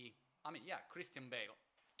already, Christian Bale,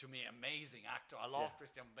 to me, amazing actor. I love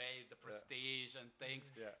Christian Bale, the Prestige and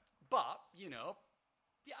things. Yeah. But,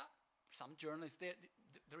 some journalists,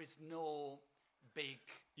 there is no big...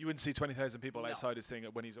 You wouldn't see 20,000 people outside his thing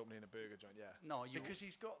when he's opening a burger joint, No, because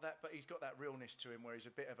he's got that, but he's got that realness to him where he's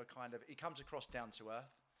a bit of a kind of... He comes across down to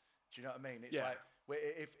earth. Do you know what I mean? It's like,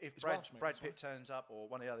 if Brad Pitt turns up, or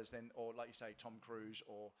one of the others, then, or like you say, Tom Cruise,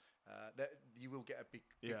 or you will get a big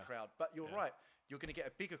crowd. But you're right. You're going to get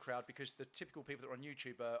a bigger crowd because the typical people that are on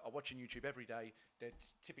YouTube are watching YouTube every day. They're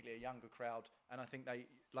typically a younger crowd, and I think they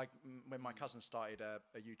when my cousin started a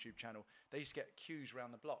YouTube channel, they used to get queues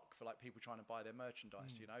around the block for people trying to buy their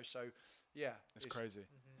merchandise. So it's crazy.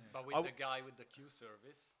 But with the guy with the queue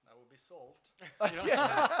service, that will be solved.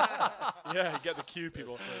 You get the queue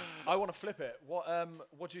people. I want to flip it.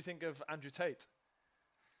 What do you think of Andrew Tate?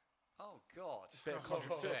 Oh God! Bit of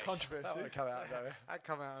controversy. That would come out of nowhere. I'd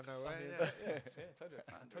come out of nowhere. See, I told you.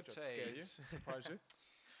 I told you I'd scare you. Surprise you.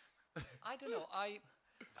 I don't know.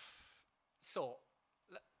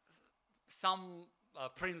 Some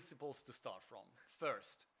principles to start from.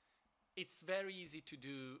 First, it's very easy to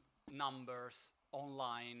do numbers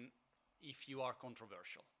online if you are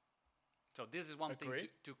controversial. So this is one thing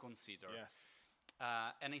to consider. Yes.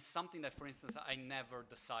 And it's something that, for instance, I never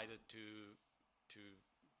decided to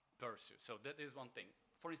pursue. So that is one thing.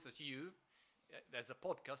 For instance, as a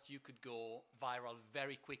podcast, you could go viral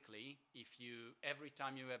very quickly if every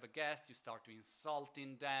time you have a guest, you start to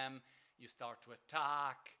insulting them, you start to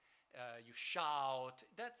attack, you shout.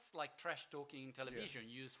 That's like trash talking in television,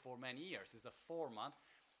 used for many years. It's a format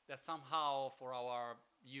that somehow, for our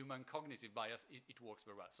human cognitive bias, it works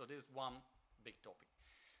very well. So this is one big topic.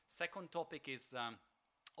 Second topic is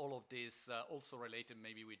all of this also related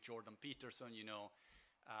maybe with Jordan Peterson,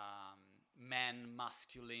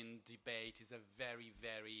 man-masculine debate is a very,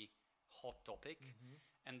 very hot topic.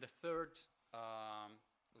 And the third,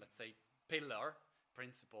 let's say,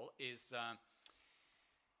 principle is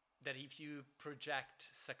that if you project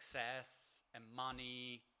success and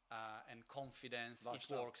money and confidence, it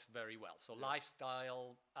works very well. So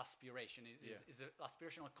lifestyle aspiration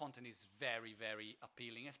aspirational content is very, very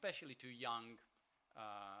appealing, especially to young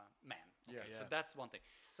men. Okay, so that's one thing.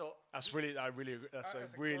 So that's really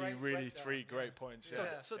three great points.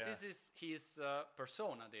 So this is his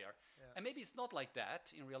persona there, and maybe it's not like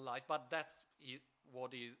that in real life, but that's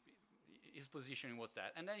what his positioning was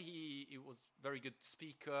that. And then he was very good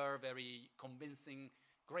speaker, very convincing,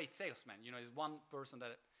 great salesman. You know, he's one person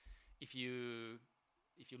that if you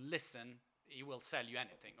listen, he will sell you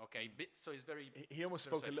anything. Okay, so he's very. He almost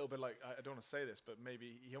spoke a little bit like, I don't want to say this, but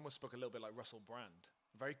maybe he almost spoke a little bit like Russell Brand.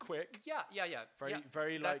 Very quick. Yeah.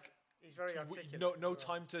 Very like. He's very articulate. No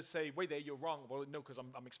time to say, wait there, you're wrong. Well, no, because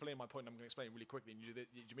I'm explaining my point and I'm going to explain it really quickly. And you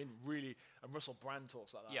mean really, and Russell Brand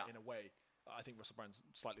talks like that in a way. I think Russell Brand's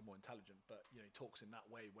slightly more intelligent, but you know, he talks in that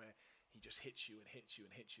way where he just hits you and hits you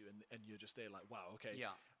and hits you, and you're just there like, wow, okay.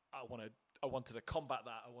 Yeah. I wanted to combat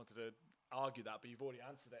that. I wanted to argue that, but you've already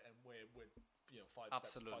answered it, and we're you know, five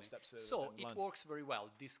steps. So it works very well.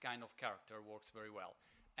 This kind of character works very well,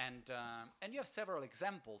 and you have several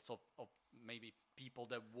examples of maybe people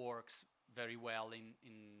that works very well in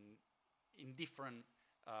different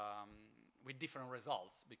with different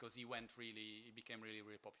results, because he became really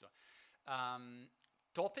popular.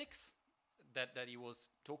 Topics that he was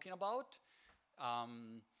talking about.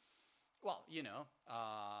 Well, you know,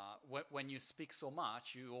 when you speak so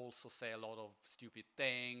much, you also say a lot of stupid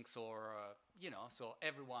things, or you know. So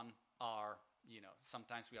everyone are, you know,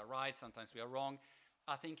 sometimes we are right, sometimes we are wrong.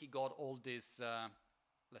 I think he got all this,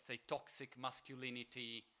 let's say, toxic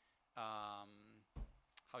masculinity. How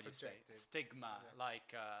do you say, stigma? Yeah.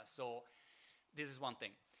 Like, so this is one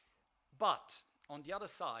thing. But on the other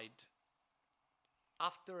side,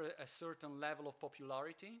 after a certain level of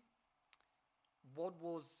popularity, what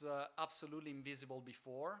was absolutely invisible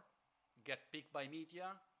before get picked by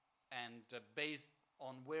media, and based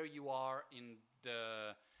on where you are in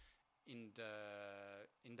the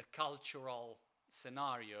cultural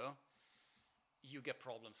scenario, you get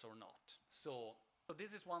problems or not. So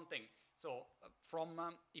this is one thing. So from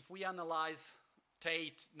if we analyze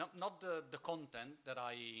Tate, not the content that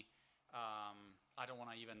I don't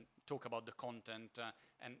want to even talk about the content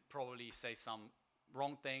and probably say some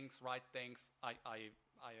wrong things, right things. I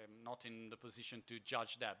am not in the position to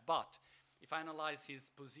judge that. But if I analyze his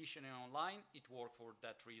positioning online, it worked for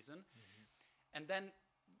that reason. Mm-hmm. And then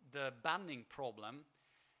the banning problem,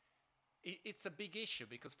 it's a big issue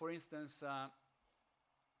because, for instance,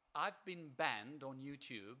 I've been banned on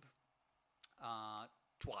YouTube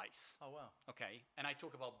twice. Oh, wow. Okay, and I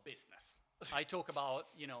talk about business. I talk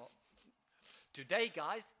about, you know, today,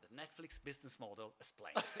 guys, the Netflix business model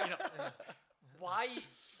explained. You know, why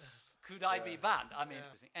could I be banned? I mean,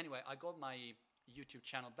 anyway, I got my YouTube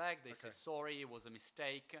channel back. They say, sorry, it was a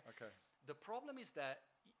mistake. Okay. The problem is that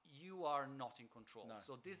you are not in control. No.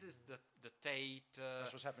 So this is the Tate.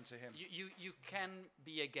 That's what's happened to him. You can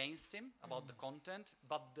be against him about the content,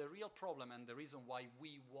 but the real problem and the reason why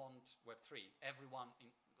we want Web3, everyone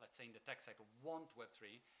in, let's say in the tech sector, want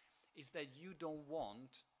Web3, is that you don't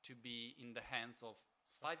want to be in the hands of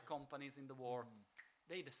 5 companies in the war.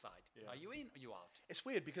 They decide. Are you in or you out? It's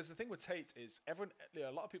weird because the thing with Tate is everyone, you know,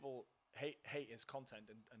 a lot of people hate his content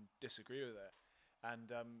and disagree with it,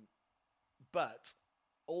 and but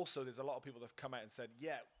also there's a lot of people that have come out and said,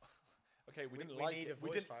 okay, we didn't like it. We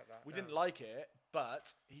didn't like it,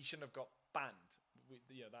 but he shouldn't have got banned.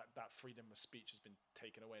 You know, that freedom of speech has been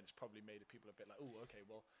taken away, and it's probably made people a bit like, oh, okay,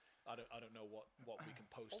 well, I don't know what we can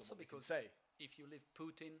post also or what we because can say. If you leave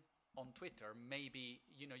Putin on Twitter, maybe,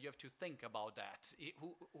 you know, you have to think about that.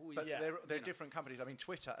 Who is? But there are different companies. I mean,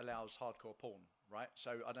 Twitter allows hardcore porn, right?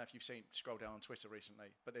 So I don't know if you've scrolled down on Twitter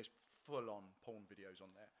recently, but there's full-on porn videos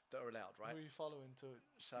on there that are allowed, right? Who are you following to?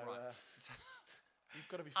 So you've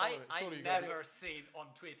got to be following. I've never seen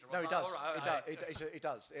on Twitter. No, it does. It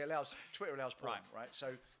does. It allows. Twitter allows porn, right?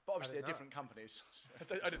 So, but obviously they're different companies. I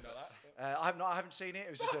didn't know that. I haven't seen it.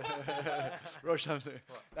 It was just a Roche. No,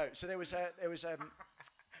 so there was a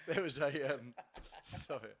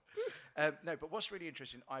sorry. No, but what's really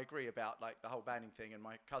interesting, I agree about like the whole banning thing. And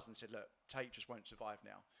my cousin said, look, Tate just won't survive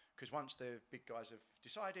now because once the big guys have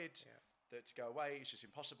decided that to go away, it's just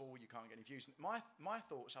impossible. You can't get any views. My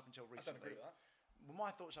thoughts up until recently. I don't agree with that. Well,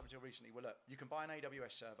 my thoughts up until recently were, look, you can buy an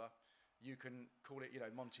AWS server. You can call it, you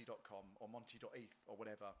know, Monte.com or Monte.eth or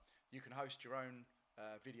whatever. You can host your own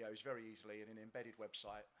videos very easily in an embedded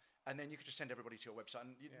website. And then you could just send everybody to your website,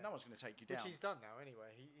 and no one's going to take you down. Which he's done now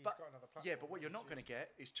anyway. He's got another platform. Yeah, but what you're not going to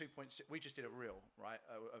get is 2.6. We just did a reel, right,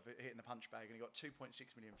 of it hitting the punch bag, and it got 2.6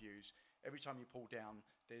 million views. Every time you pull down,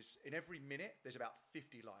 in every minute, there's about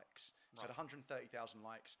 50 likes. So 130,000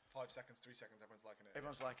 likes. 5 seconds, 3 seconds, everyone's liking it.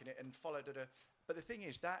 Everyone's liking it, and followed it. But the thing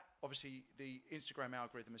is that, obviously, the Instagram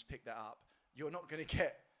algorithm has picked that up. You're not going to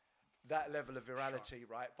get that level of virality,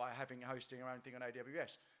 right, by hosting your own thing on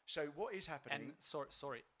AWS. So what is happening? And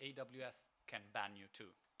sorry, AWS can ban you too.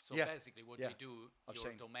 So basically, what they do,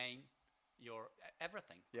 your domain, your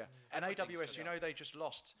everything. Yeah, and AWS, you know, they just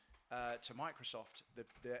lost to Microsoft, the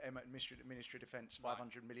Ministry of Defense,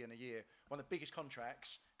 500 million a year. One of the biggest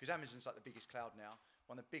contracts, because Amazon's like the biggest cloud now,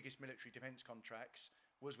 one of the biggest military defense contracts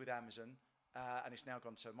was with Amazon, and it's now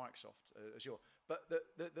gone to Microsoft Azure. But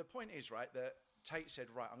the point is, right, that Tate said,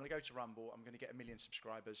 right, I'm going to go to Rumble, I'm going to get 1 million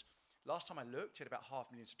subscribers. Last time I looked, he had about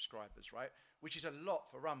 500,000 subscribers, right? Which is a lot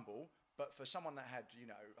for Rumble, but for someone that had,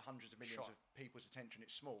 hundreds of millions of people's attention,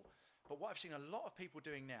 it's small. But what I've seen a lot of people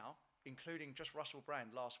doing now, including just Russell Brand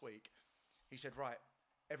last week, he said, right,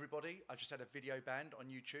 everybody, I just had a video banned on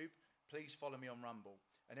YouTube, please follow me on Rumble.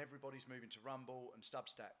 And everybody's moving to Rumble and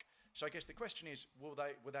Substack. So I guess the question is, will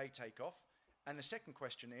they take off? And the second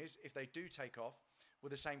question is, if they do take off, will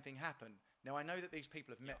the same thing happen? Now, I know that these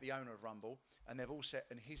people have met the owner of Rumble, and they've all said,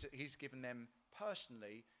 and he's given them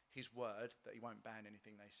personally his word that he won't ban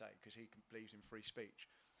anything they say, because he believes in free speech.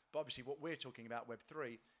 But obviously, what we're talking about,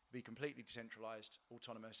 Web3, be completely decentralized,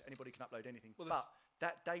 autonomous. Anybody can upload anything. Well, but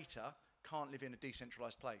that data can't live in a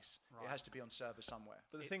decentralized place. Right. It has to be on server somewhere.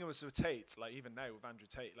 But the thing was with Tate, like even now with Andrew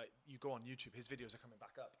Tate, like you go on YouTube, his videos are coming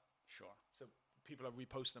back up. Sure. So people are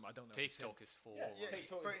reposting them. I don't know. Tate Talk is full. Tate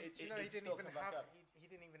Talk. But he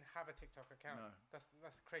didn't even have a TikTok account. No.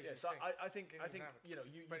 That's crazy. Yeah, so I think you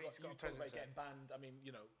talk about getting banned. I mean,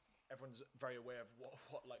 everyone's very aware of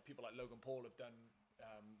what like people like Logan Paul have done,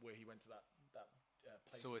 where he went to that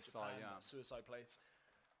place suicide, in Japan, suicide place.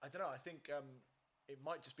 I don't know. I think it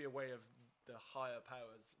might just be a way of the higher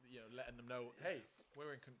powers, letting them know, hey,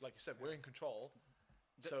 we're like you said, we're in control.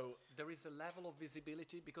 So there is a level of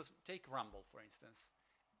visibility, because take Rumble for instance.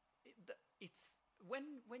 It's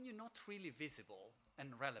when you're not really visible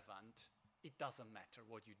and relevant, it doesn't matter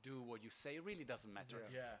what you do, what you say. It really doesn't matter.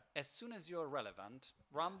 Yeah. As soon as you're relevant,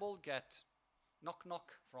 Rumble get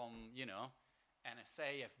knock from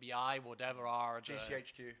NSA, FBI, whatever are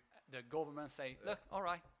GCHQ. The government say, look, all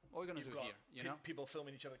right, what are we going to do here? People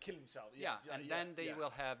filming each other, killing themselves. Then they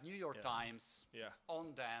will have New York Times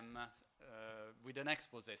on them with an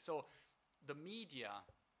expose. So the media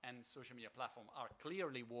and social media platform are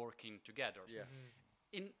clearly working together.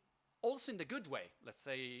 Yeah. Also in the good way. Let's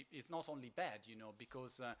say it's not only bad,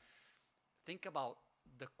 because think about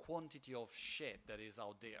the quantity of shit that is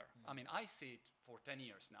out there. I mean, I see it for 10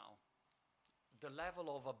 years now. The level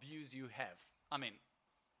of abuse you have. I mean,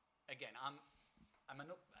 again, I'm an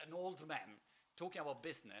old man talking about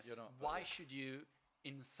business. Why should you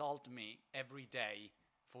insult me every day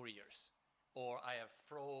for years? Or I have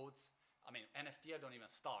frauds. I mean, NFT, I don't even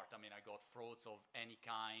start. I mean, I got frauds of any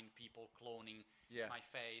kind, people cloning my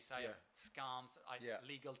face. I have scams.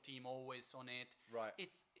 Legal team always on it. Right.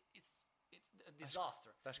 It's a disaster.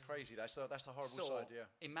 That's crazy. That's the horrible side,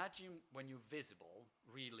 imagine when you're visible,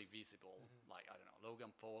 really visible, like, I don't know,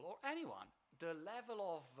 Logan Paul or anyone, the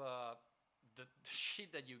level of the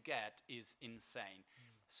shit that you get is insane.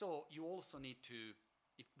 So you also need to,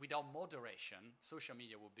 without moderation, social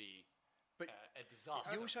media will be a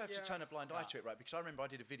disaster. You also have to turn a blind eye to it, right? Because I remember I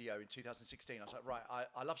did a video in 2016. I was like, right,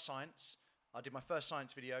 I love science. I did my first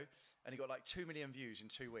science video, and it got like 2 million views in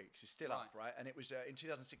 2 weeks. It's still up, right? And it was in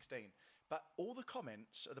 2016. But all the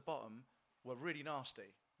comments at the bottom were really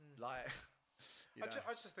nasty. Like,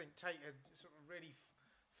 I just think Tate had sort of really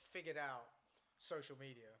figured out social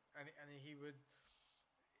media, and he would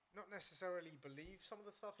not necessarily believe some of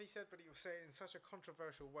the stuff he said, but he would say it in such a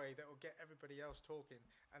controversial way that would get everybody else talking,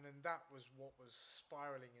 and then that was what was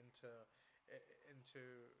spiraling into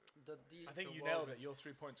I think you nailed it. Your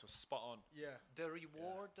 3 points were spot on. Yeah. The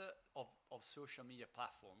reward of social media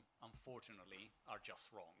platform, unfortunately, are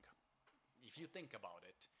just wrong. If you think about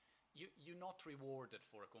it, you're not rewarded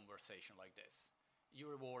for a conversation like this.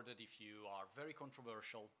 You're rewarded if you are very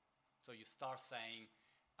controversial. So you start saying,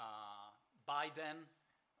 Biden,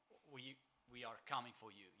 we are coming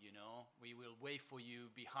for you, We will wait for you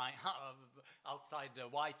behind, outside the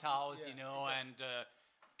White House, and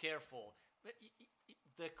careful. But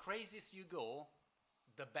the craziest you go,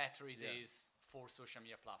 the better it is for social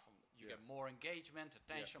media platform. You get more engagement,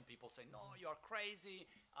 attention. People say, no, you are crazy.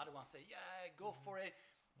 Other ones say, yeah, go for it.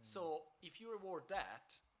 So if you reward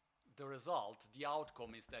that, the result, the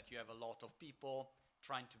outcome is that you have a lot of people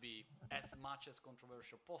trying to be as much as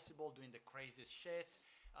controversial possible, doing the craziest shit.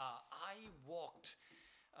 I walked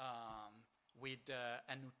with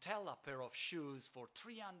a Nutella pair of shoes for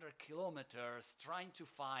 300 kilometers trying to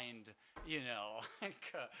find,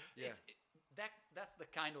 that's the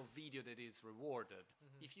kind of video that is rewarded.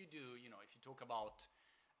 If you do, if you talk about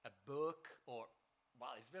a book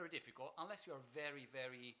it's very difficult unless you are very,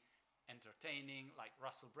 very entertaining. Like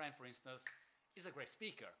Russell Brand, for instance, is a great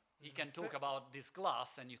speaker. He can talk about this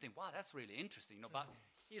glass and you think, wow, that's really interesting. But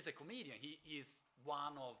he's a comedian. He is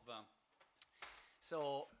one of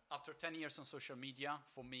So after 10 years on social media,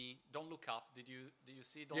 for me, Don't Look Up. Did you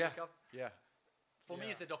see Don't Yeah. Look Up? Yeah. For me,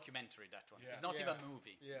 Yeah. it's a documentary, that one. Yeah. It's not Yeah. even a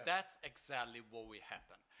movie. Yeah. That's exactly what will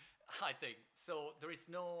happen, I think. So there is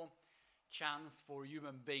no chance for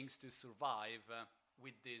human beings to survive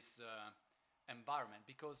with this environment,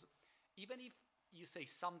 because even if you say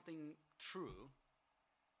something true,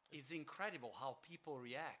 it's incredible how people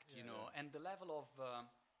react, you know, and the level of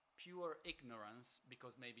pure ignorance,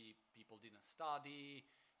 because maybe people didn't study.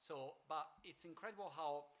 So, but it's incredible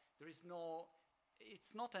how there is no,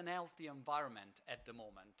 it's not an healthy environment at the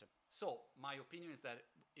moment. So my opinion is that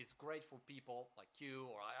it's great for people like you,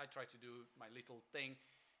 or I try to do my little thing.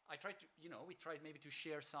 I try to, you know, we try maybe to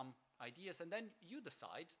share some ideas, and then you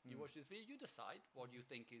decide. You watch this video, you decide what you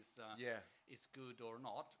think is good or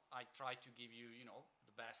not. I try to give you, you know,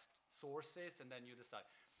 the best sources, and then you decide.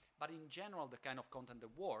 But in general, the kind of content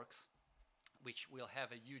that works, which will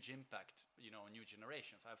have a huge impact, you know, on new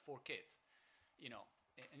generations. I have 4 kids, you know,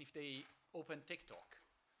 and if they open TikTok,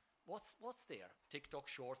 what's there? TikTok,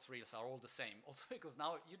 Shorts, Reels are all the same. Also, because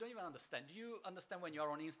now you don't even understand. Do you understand when you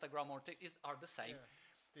are on Instagram or TikTok are the same? Yeah.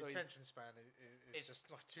 The So attention span is just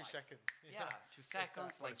like 2 seconds. Yeah, 2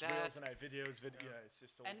 seconds, like It's that. reels and videos, yeah, it's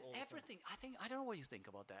just all. And all the time. everything, I don't know what you think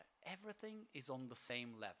about that. Everything is on the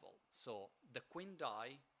same level. So the Queen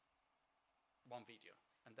die, 1 video,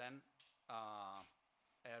 and then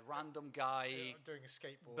a random guy Doing a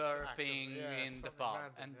skateboard. burping active, in the something pub,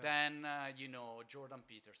 random, and yeah. then you know, Jordan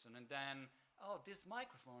Peterson, and then this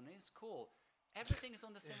microphone is cool. Everything is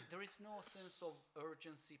on the same. There is no sense of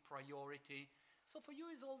urgency, priority. So for you,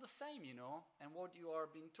 it's all the same, you know. And what you are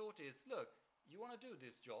being taught is, look, you want to do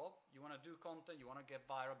this job, you want to do content, you want to get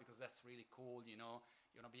viral because that's really cool, you know.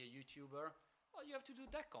 You want to be a YouTuber. Well, you have to do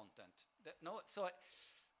that content. So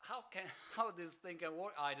how this thing can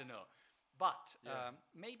work, I don't know. But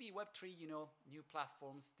maybe Web3, you know, new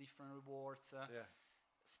platforms, different rewards.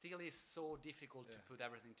 Still is so difficult to put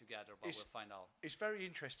everything together, but we'll find out. It's very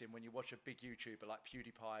interesting when you watch a big YouTuber like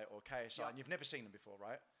PewDiePie or KSI, and you've never seen them before,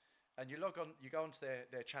 right? And you log on, you go onto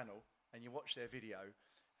their channel, and you watch their video,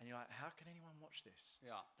 and you're like, how can anyone watch this?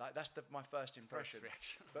 Yeah. Like, that's my first impression.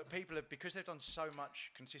 reaction. But people have, because they've done so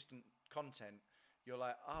much consistent content, you're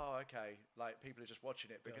like, oh, okay. Like, people are just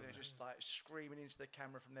watching it because they're just like screaming into the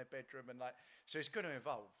camera from their bedroom, and like, so it's going to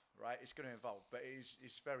evolve, right? It's going to evolve, but it's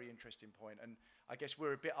a very interesting point. And I guess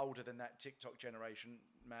we're a bit older than that TikTok generation,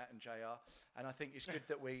 Matt and JR, and I think it's good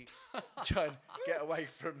that we try and get away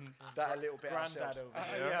from that a little bit Granddad ourselves. over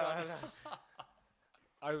here. Yeah, I know.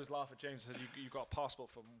 I always laugh at James and said you got a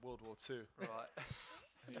passport from World War II. Right.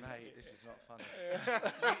 Mate, this is not funny.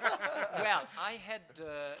 Well, I had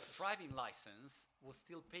driving license, was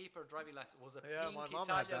still paper driving license, was a Yeah, pink my mum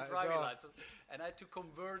had Italian that as driving well. license, and I had to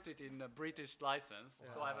convert it in a British license,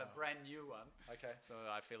 so I have a brand new one. Okay. So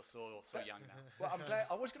I feel so young now. Well, I'm glad.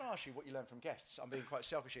 I was going to ask you what you learned from guests. I'm being quite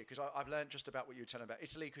selfish here because I've learned just about what you were telling about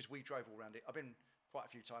Italy, because we drove all around it. I've been quite a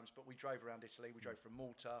few times, but we drove around Italy. We drove from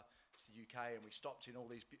Malta to the UK, and we stopped in all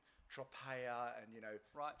these Tropea and, you know,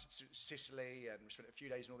 Right. Sicily, and we spent a few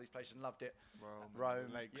days in all these places and loved it.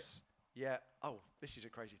 Rome, lakes. Yeah. Oh, this is a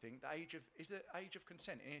crazy thing. Is the age of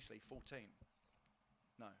consent in Italy 14?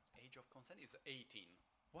 No. Age of consent is 18.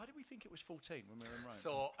 Why did we think it was 14 when we were in Rome?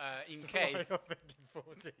 So in case, I'm thinking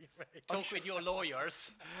 14, mate. talk with your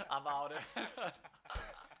lawyers about it.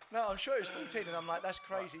 No, I'm sure it was 14, and I'm like, that's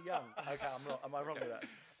crazy young. Okay, I'm not. Am I wrong with that?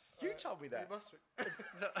 You told me that. You must be.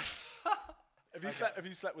 Have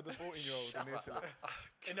you slept with a 14-year-old in Italy?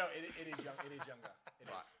 No, it is young. It is younger.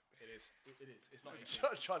 It is. It's not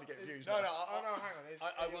 18. Trying to get views. No, now. Hang on.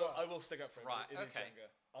 I will stick up for it. Right, It is okay. younger.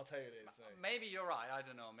 I'll tell you it is. Maybe you're right. I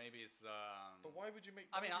don't know. Maybe it's. But why would you make?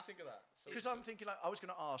 I Why mean, would you think of that? So Because I'm thinking, like, I was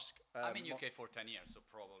going to ask. I'm in UK for 10 years, so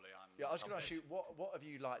probably I'm. Yeah, I was going to ask you, updated. what have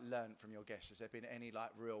you like learned from your guests? Has there been any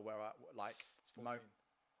like real like it's 14.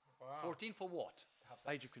 Wow. 14 for what? Have sex.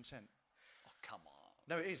 age of consent? Oh, come on.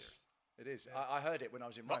 No, it is. It is. I heard it when I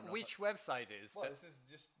was in Rome. But which website is Well, that? this is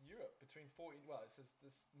just Europe. Between 14. Well, it says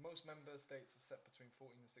this. Most member states are set between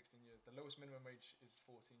 14 and 16 years. The lowest minimum age is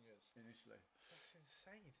 14 years. in Italy. That's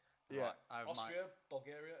insane. Yeah. Right, I have my- Austria,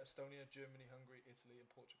 Bulgaria, Estonia, Germany, Hungary, Italy, and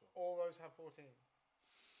Portugal. All those have 14.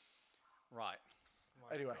 right.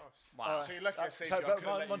 My Anyway. gosh. Wow. So you're lucky I saved so, you. I but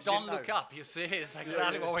could've let you once do- Don't no. look up. You see, it's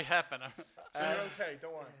exactly what will happen. So you're okay.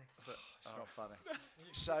 Don't worry. It's not funny.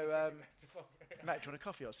 So, Matt, do you want a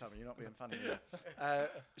coffee or something? You're not being funny.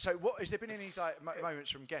 So, has there been any like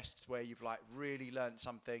moments from guests where you've like really learned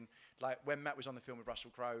something? Like when Matt was on the film with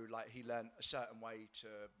Russell Crowe, like he learned a certain way to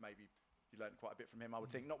maybe you learned quite a bit from him. I would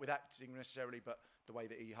think not with acting necessarily, but the way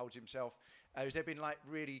that he holds himself. Has there been like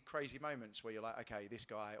really crazy moments where you're like, okay, this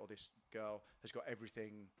guy or this girl has got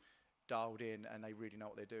everything dialed in and they really know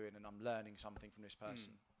what they're doing, and I'm learning something from this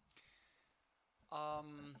person?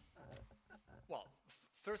 Well,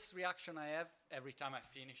 first reaction I have every time I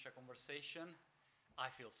finish a conversation, I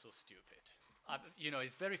feel so stupid.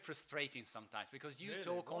 It's very frustrating sometimes because you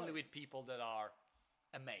talk only with people that are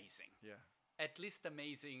amazing. Yeah. At least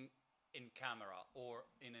amazing in camera or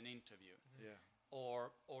in an interview. Yeah.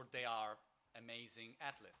 Or they are amazing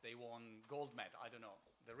athletes. They won gold medal. I don't know.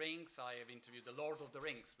 The rings, I have interviewed the Lord of the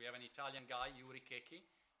Rings. We have an Italian guy, Yuri Keki.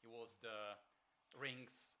 He was the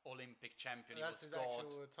rings Olympic champion. That's his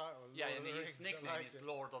actual title. Yeah, and Lord his nickname is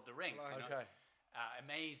Lord of the Rings. Like okay.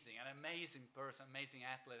 Amazing, an amazing person, amazing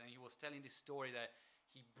athlete. And he was telling this story that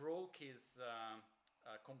he broke his,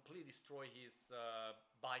 completely destroyed his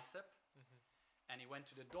bicep. And he went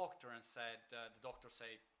to the doctor and said, the doctor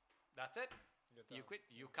said, that's it. You quit.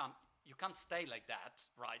 You can't stay like that,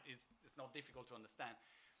 right? It's not difficult to understand.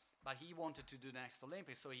 But he wanted to do the next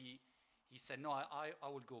Olympics, so he said, no, I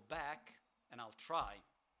will go back and I'll try.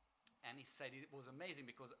 And he said it was amazing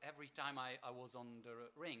because every time I was on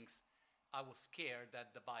the rings, I was scared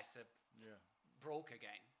that the bicep broke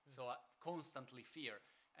again. So I constantly fear.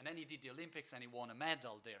 And then he did the Olympics and he won a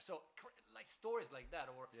medal there. So like stories like that.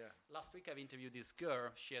 Or last week I've interviewed this girl.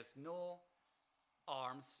 She has no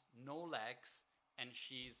arms, no legs, and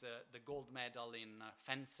she's the gold medal in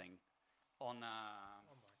fencing on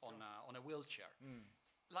a wheelchair.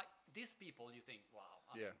 Like these people, you think, wow,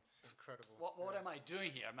 it's incredible. What am I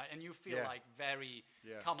doing here? And you feel like very,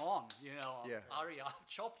 come on, hurry up,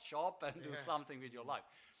 chop, and do something with your life.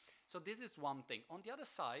 So this is one thing. On the other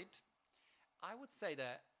side, I would say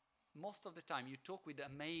that most of the time you talk with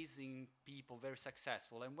amazing people, very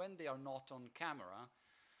successful, and when they are not on camera,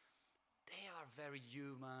 they are very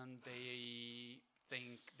human. They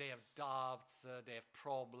think they have doubts, they have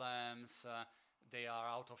problems, they are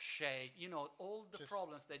out of shape. All the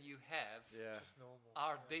problems that you have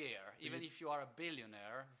are there. Even if you are a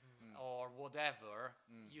billionaire or whatever,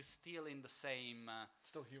 you're still in the same...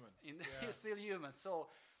 Still human. You're still human. So,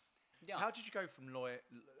 how did you go from lawyer...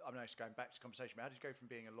 I know it's going back to conversation, but how did you go from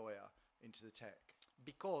being a lawyer into the tech?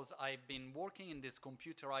 Because I've been working in this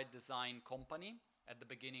computerized design company at the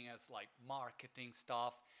beginning as like marketing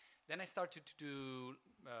stuff. Then I started to do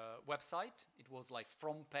website. It was like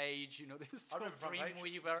front page, this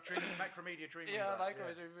Dreamweaver. Macromedia Dreamweaver. Yeah,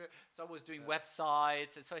 Dreamweaver. So I was doing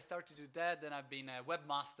websites, and so I started to do that. Then I've been a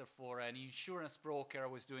webmaster for an insurance broker. I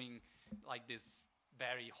was doing like this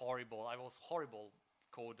I was horrible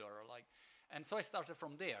coder, and so I started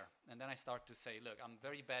from there. And then I started to say, look, I'm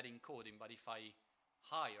very bad in coding, but if I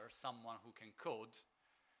hire someone who can code,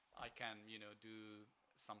 I can, do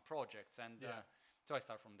some projects. And so I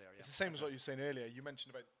start from there. It's the same as what you were saying earlier. You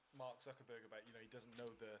mentioned about Mark Zuckerberg, about, he doesn't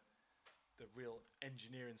know the real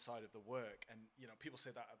engineering side of the work. And, people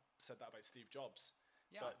said that about Steve Jobs.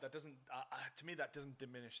 Yeah. But that doesn't, to me, that doesn't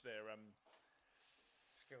diminish their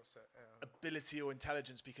skill set, ability or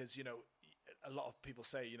intelligence, because, a lot of people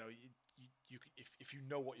say, if you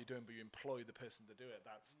know what you're doing but you employ the person to do it,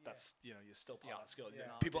 that's you're still part of that skill.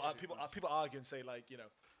 Yeah. People argue and say, like,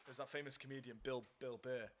 there's that famous comedian Bill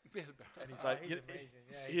Burr, and he's like, he's amazing.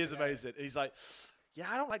 Yeah, he is amazing. And he's like,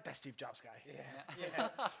 I don't like that Steve Jobs guy. Yeah.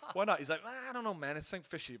 Why not? He's like, I don't know, man. It's something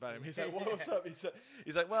fishy about him. He's like, what's up?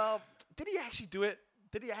 He's like, well, did he actually do it?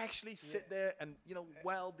 Did he actually sit there and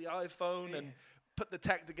weld the iPhone and put the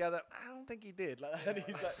tech together? I don't think he did. And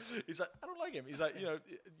he's like, I don't like him. He's like,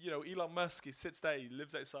 Elon Musk. He sits there. He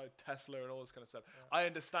lives outside Tesla and all this kind of stuff. Yeah. I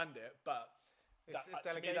understand it, but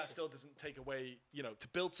to me that still doesn't take away. To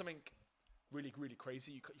build something really, really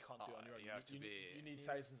crazy, you can't do it on your own. You need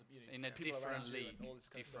thousands of in a different league.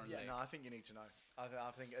 No, I think you need to know.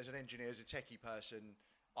 I think as an engineer, as a techie person,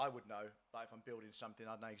 I would know. Like if I'm building something,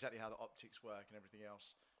 I'd know exactly how the optics work and everything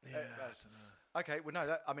else. Okay, well,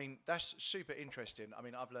 no, that's super interesting. I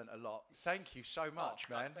mean, I've learned a lot. Thank you so much,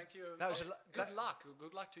 man. Thank you. That was good luck.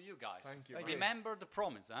 Good luck to you guys. Thank you. Remember the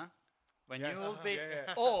promise, huh? When you will be,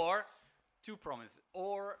 or two promises,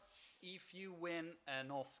 or if you win an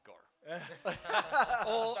Oscar,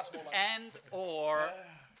 or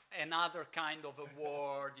another kind of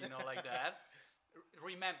award, like that.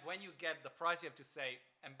 Remember, when you get the prize, you have to say,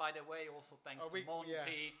 and by the way, also thanks to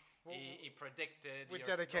Monte. He predicted. We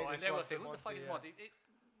dedicate this and they will one say, to who the fuck is Monte? Monte? It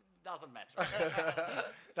doesn't matter.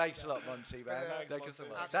 Thanks a lot, Monte, man. Thank you so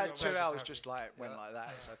much. That 2 hours just went like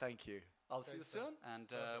that, so thank you. I'll see you soon, and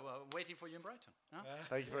waiting for you in Brighton. Huh?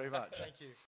 Thank you very much. Thank you.